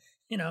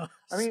 You know,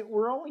 I mean,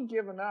 we're only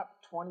giving up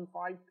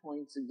 25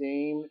 points a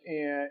game,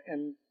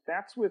 and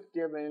that's with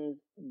giving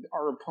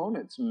our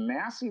opponents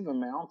massive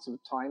amounts of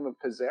time of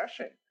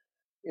possession.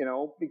 You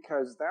know,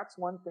 because that's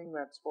one thing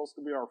that's supposed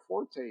to be our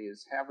forte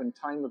is having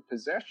time of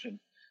possession.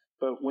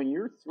 But when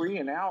you're 3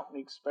 and out,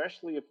 and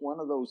especially if one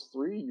of those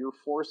 3 you're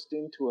forced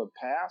into a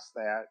pass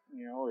that,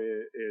 you know,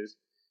 is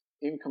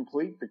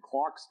incomplete, the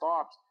clock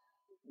stops,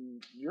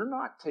 you're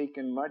not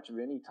taking much of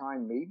any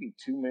time, maybe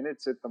 2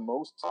 minutes at the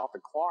most off the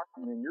clock,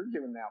 and then you're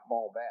giving that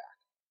ball back.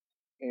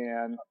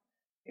 And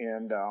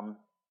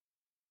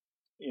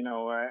you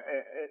know,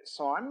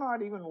 so I'm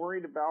not even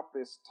worried about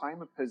this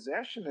time of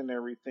possession and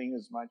everything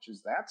as much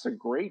as that's a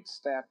great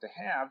stat to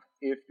have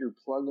if you're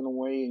plugging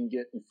away and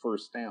getting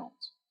first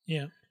downs.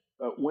 Yeah.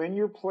 But when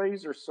your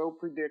plays are so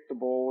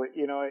predictable,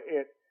 you know,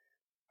 I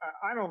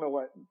don't know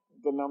what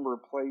the number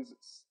of plays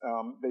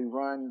they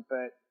run,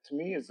 but to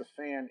me as a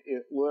fan,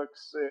 it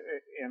looks,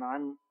 and I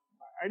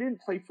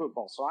didn't play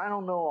football, so I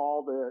don't know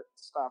all the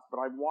stuff, but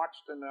I've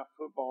watched enough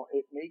football.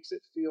 It makes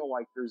it feel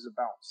like there's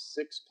about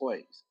 6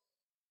 plays.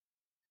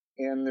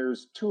 And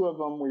there's 2 of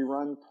them we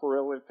run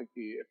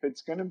prolifically. If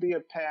it's going to be a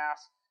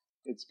pass,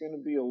 it's going to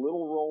be a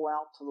little roll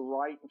out to the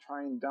right and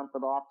try and dump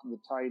it off to the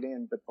tight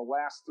end. But the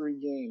last 3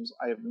 games,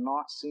 I have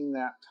not seen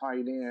that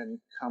tight end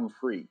come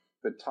free.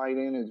 The tight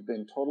end has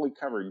been totally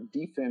covered.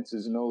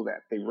 Defenses know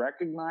that. They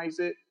recognize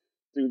it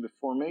through the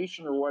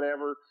formation or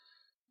whatever.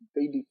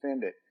 They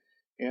defend it.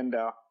 And,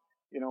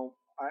 you know,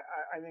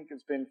 I think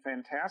it's been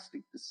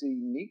fantastic to see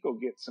Nico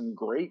get some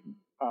great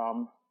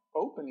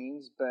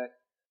openings, but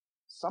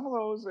some of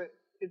those,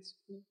 it's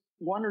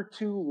 1 or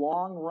 2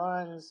 long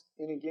runs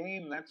in a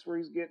game. That's where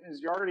he's getting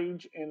his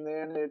yardage. And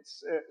then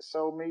it's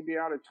so maybe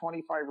out of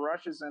 25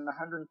 rushes and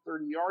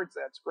 130 yards,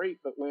 that's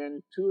great. But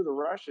when 2 of the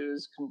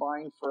rushes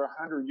combine for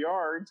 100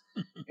 yards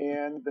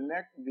and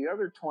the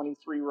other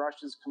 23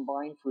 rushes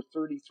combine for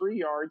 33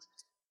 yards,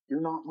 you're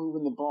not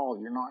moving the ball.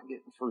 You're not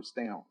getting first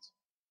downs.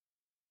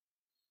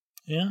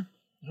 Yeah.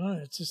 Oh,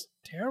 it's just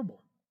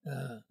terrible.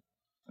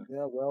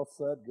 Yeah, well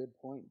said. Good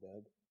point,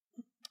 Doug.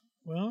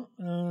 Well,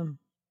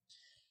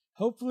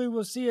 hopefully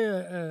we'll see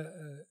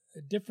a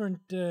different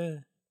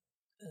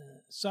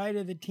side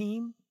of the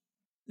team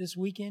this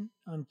weekend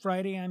on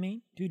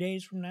Friday. 2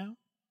 days from now.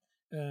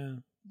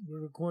 We're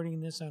recording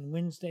this on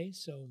Wednesday,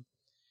 so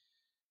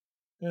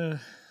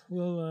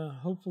we'll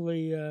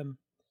hopefully.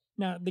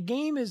 Now the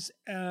game is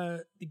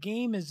at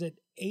 8:00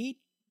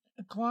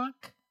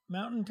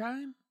 Mountain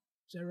Time.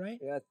 Is that right?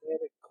 Yeah, it's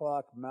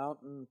 8:00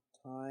 Mountain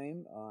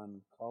Time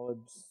on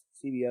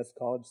CBS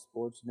College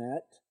Sports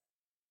Net.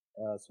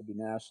 So it'll be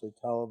nationally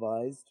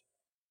televised.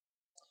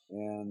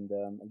 And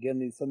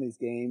again, some of these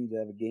games, they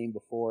have a game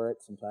before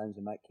it. Sometimes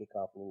they might kick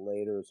off a little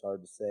later. It's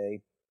hard to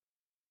say.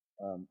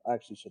 I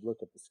actually should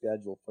look at the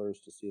schedule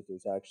first to see if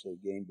there's actually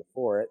a game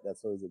before it.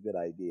 That's always a good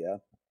idea.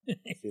 See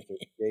if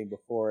there's a game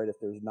before it. If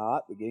there's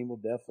not, the game will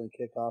definitely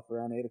kick off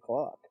around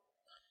 8:00.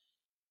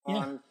 Yeah.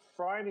 On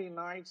Friday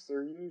nights,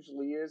 there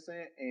usually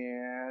isn't.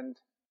 And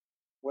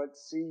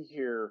let's see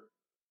here.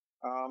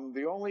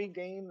 The only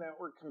game that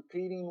we're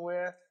competing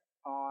with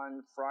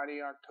on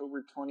Friday,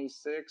 October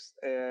 26th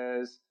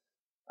is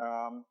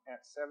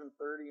at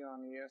 7:30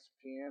 on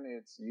ESPN.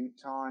 It's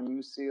Utah and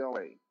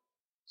UCLA.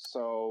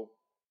 So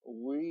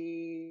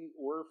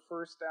we're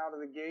first out of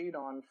the gate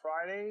on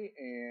Friday,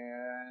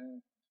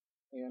 and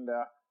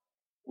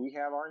we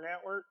have our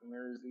network, and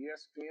there's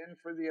ESPN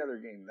for the other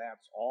game.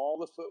 That's all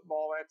the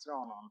football that's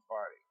on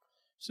Friday.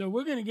 So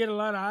we're going to get a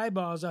lot of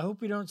eyeballs. I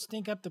hope we don't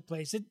stink up the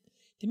place.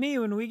 To me,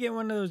 when we get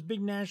one of those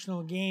big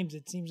national games,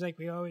 it seems like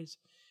we always.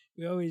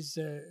 Well,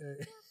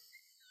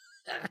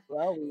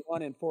 we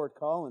won in Fort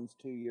Collins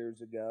 2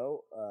 years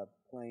ago,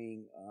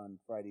 playing on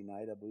Friday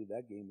night. I believe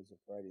that game was a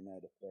Friday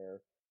night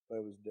affair, but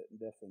it was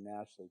definitely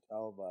nationally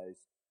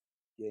televised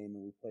game,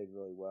 and we played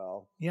really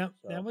well. Yep,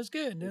 so that was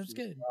good. That was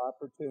good.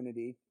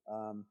 Opportunity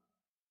to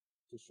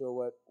show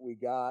what we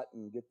got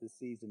and get the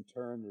season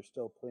turned. There's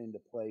still plenty to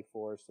play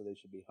for, so they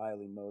should be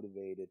highly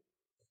motivated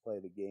to play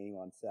the game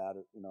on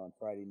Saturday, on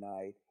Friday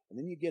night. And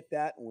then you get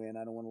that win.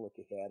 I don't want to look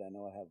ahead. I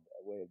know I have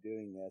a way of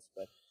doing this,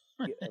 but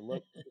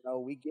look,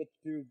 we get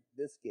through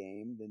this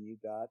game. Then you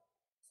got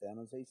San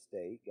Jose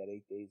State. Got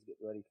 8 days to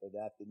get ready for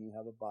that. Then you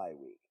have a bye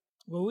week.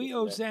 Well, we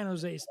owe San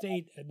Jose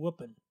State a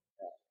whooping.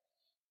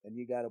 And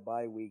you got a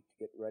bye week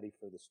to get ready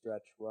for the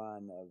stretch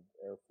run of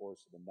Air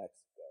Force in New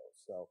Mexico.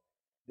 So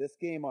this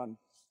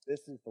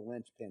is the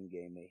linchpin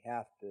game. They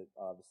have to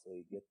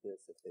obviously get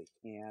this if they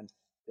can.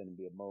 It's going to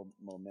be a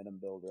momentum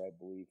builder, I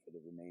believe, for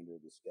the remainder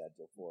of the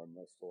schedule for them.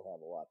 They'll still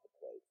have a lot to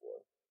play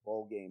for.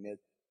 Bowl game is,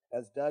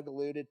 as Doug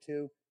alluded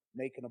to,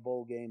 making a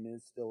bowl game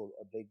is still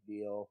a big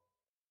deal.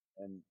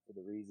 And for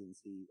the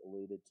reasons he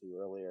alluded to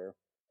earlier,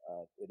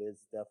 it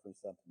is definitely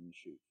something you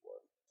shoot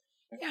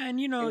for. Yeah, and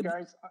hey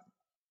guys,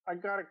 I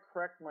got to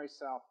correct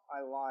myself.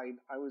 I lied.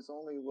 I was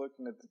only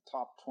looking at the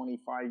top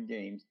 25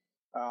 games.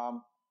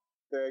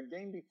 The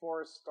game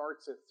before us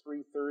starts at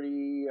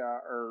 3:30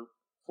 or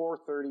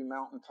 4:30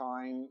 Mountain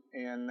Time,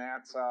 and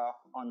that's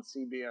on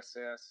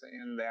CBSS,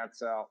 and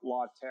that's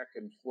La Tech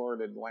and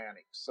Florida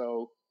Atlantic.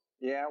 So,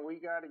 yeah, we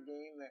got a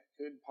game that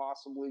could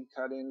possibly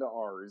cut into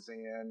ours,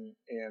 and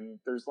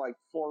there's like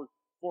four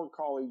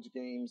college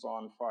games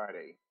on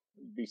Friday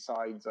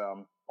besides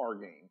our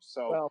game.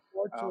 So, well,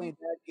 fortunately,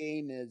 that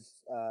game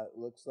is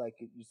looks like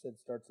you said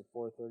starts at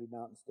 4:30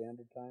 Mountain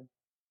Standard Time.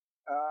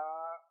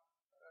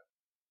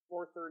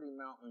 4:30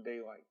 Mountain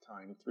Daylight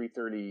Time,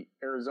 3:30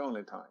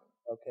 Arizona time.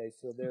 Okay,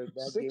 so there.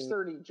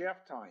 6:30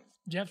 Jeff time.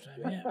 Jeff time,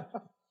 yeah.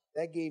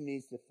 That game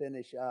needs to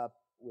finish up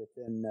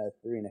within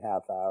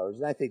 3.5 hours,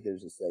 and I think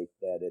there's a safe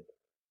bet. A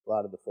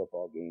lot of the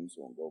football games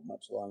won't go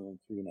much longer than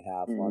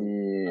 3.5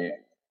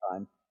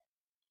 time.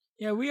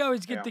 Yeah, we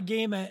always get the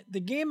game of.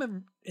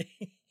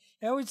 It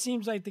always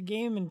seems like the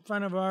game in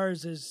front of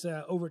ours is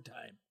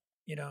overtime.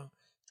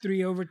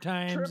 3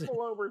 overtimes.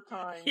 Triple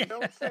overtime. Yeah.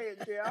 Don't say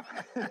it, Jeff.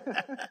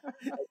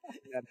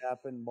 That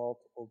happened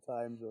multiple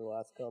times over the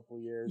last couple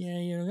of years.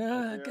 Yeah,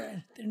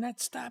 God, they're not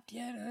stopped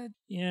yet.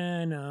 Yeah,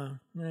 I know.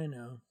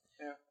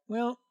 Yeah.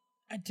 Well,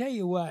 I tell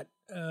you what,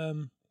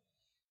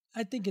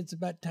 I think it's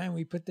about time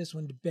we put this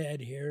one to bed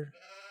here.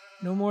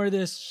 No more of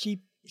this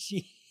sheep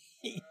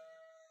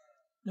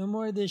no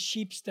more of this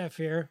sheep stuff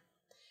here.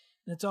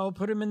 Let's all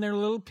put them in their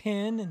little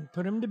pen and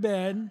put them to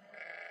bed.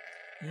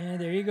 Yeah,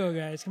 there you go,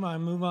 guys. Come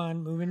on, move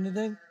on. Move into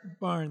the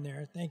barn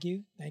there. Thank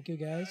you,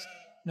 guys.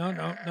 No.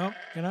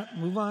 Cannot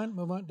move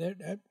on.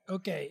 There.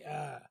 Okay.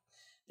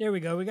 There we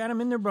go. We got them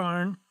in their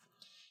barn.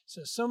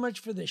 So much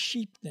for the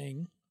sheep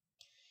thing.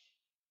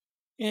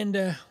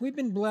 And we've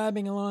been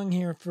blabbing along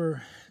here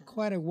for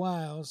quite a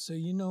while. So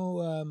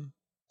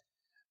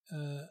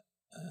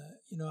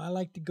I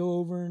like to go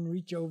over and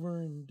reach over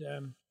and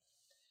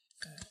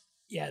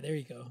yeah, there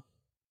you go.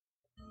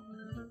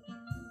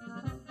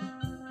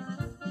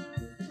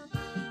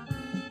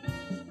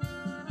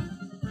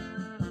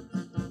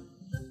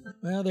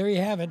 Well, there you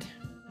have it.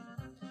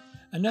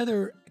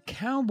 Another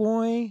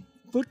Cowboy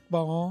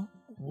Football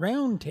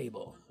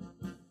Roundtable.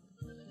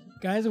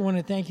 Guys, I want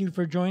to thank you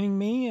for joining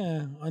me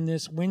on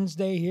this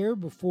Wednesday here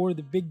before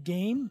the big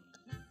game.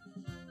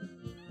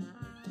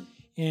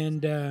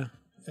 And Doug,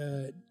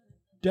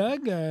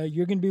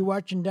 you're going to be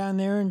watching down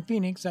there in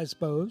Phoenix, I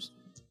suppose.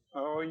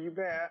 Oh, you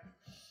bet.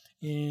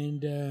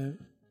 And,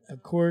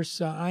 of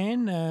course,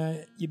 Ian,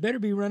 you better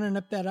be running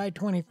up that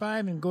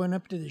I-25 and going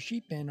up to the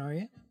sheep pen, are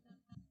you?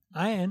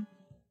 Ian,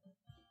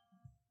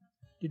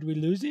 did we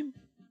lose him?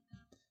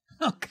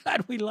 Oh,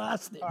 God, we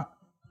lost him.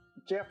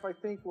 Jeff, I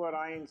think what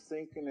Ian's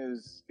thinking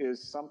is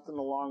something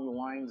along the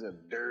lines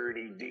of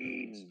dirty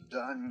deeds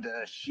done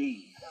to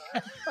sheep.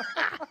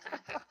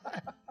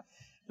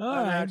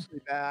 I'm actually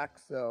back,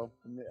 so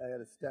I had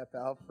to step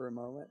out for a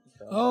moment.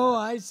 So. Oh,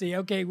 I see.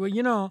 Okay,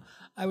 well,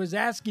 I was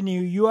asking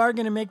you are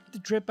going to make the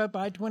trip up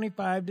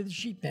I-25 to the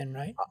sheep pen,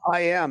 right?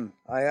 I am.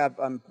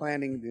 I'm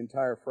planning the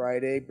entire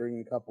Friday,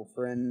 bringing a couple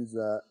friends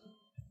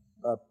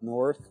up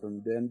north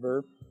from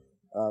Denver.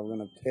 We're going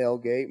to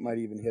tailgate, might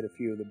even hit a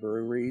few of the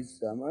breweries.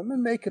 I'm going to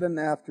make it an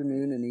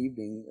afternoon and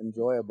evening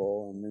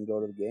enjoyable and then go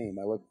to the game.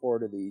 I look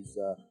forward to these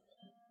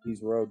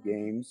road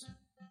games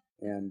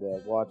and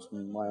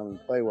watching Wyoming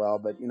play well.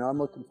 But, I'm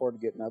looking forward to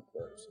getting up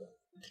there. So.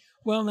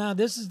 Well, now,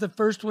 this is the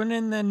first one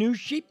in the new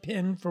sheep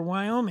pen for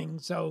Wyoming.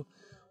 So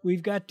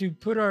we've got to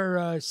put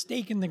our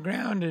stake in the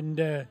ground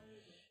and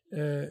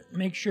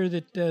make sure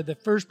that the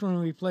first one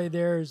we play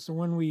there is the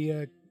one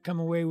we come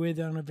away with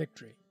on a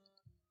victory.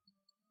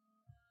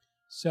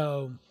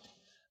 So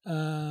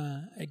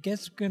I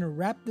guess we're going to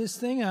wrap this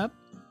thing up.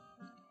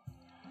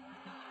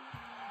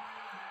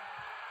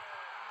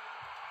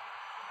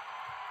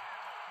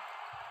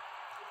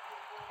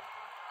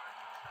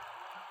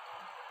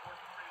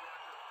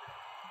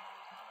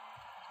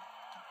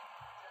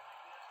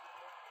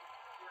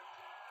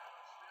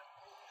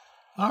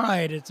 All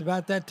right, it's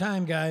about that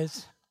time,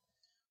 guys.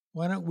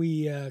 Why don't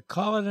we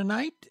call it a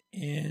night,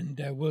 and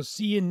we'll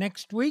see you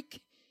next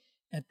week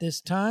at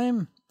this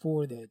time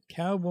for the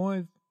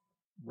Cowboy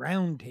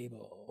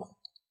Roundtable.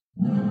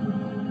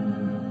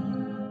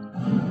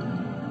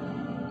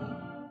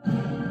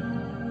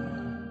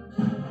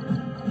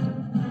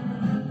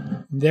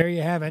 There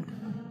you have it.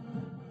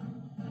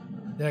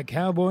 The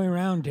Cowboy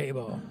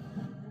Roundtable.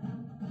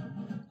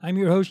 I'm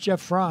your host,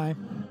 Jeff Fry.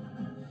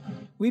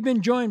 We've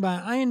been joined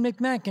by Ian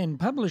McMackin,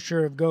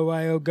 publisher of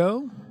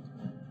GoWyoGo,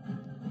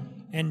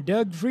 and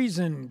Doug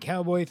Friesen,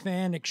 Cowboy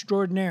fan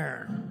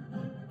extraordinaire.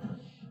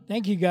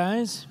 Thank you,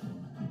 guys.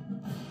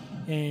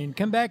 And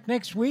come back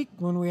next week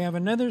when we have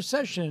another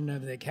session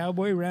of the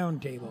Cowboy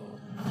Roundtable.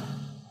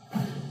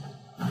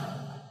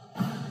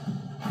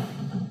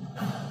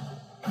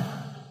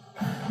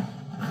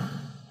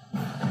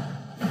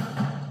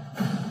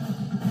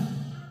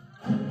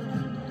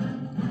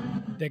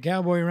 The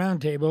Cowboy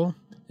Roundtable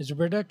is a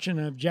production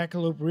of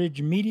Jackalope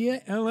Ridge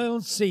Media,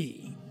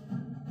 LLC.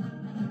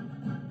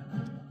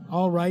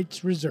 All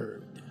rights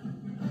reserved.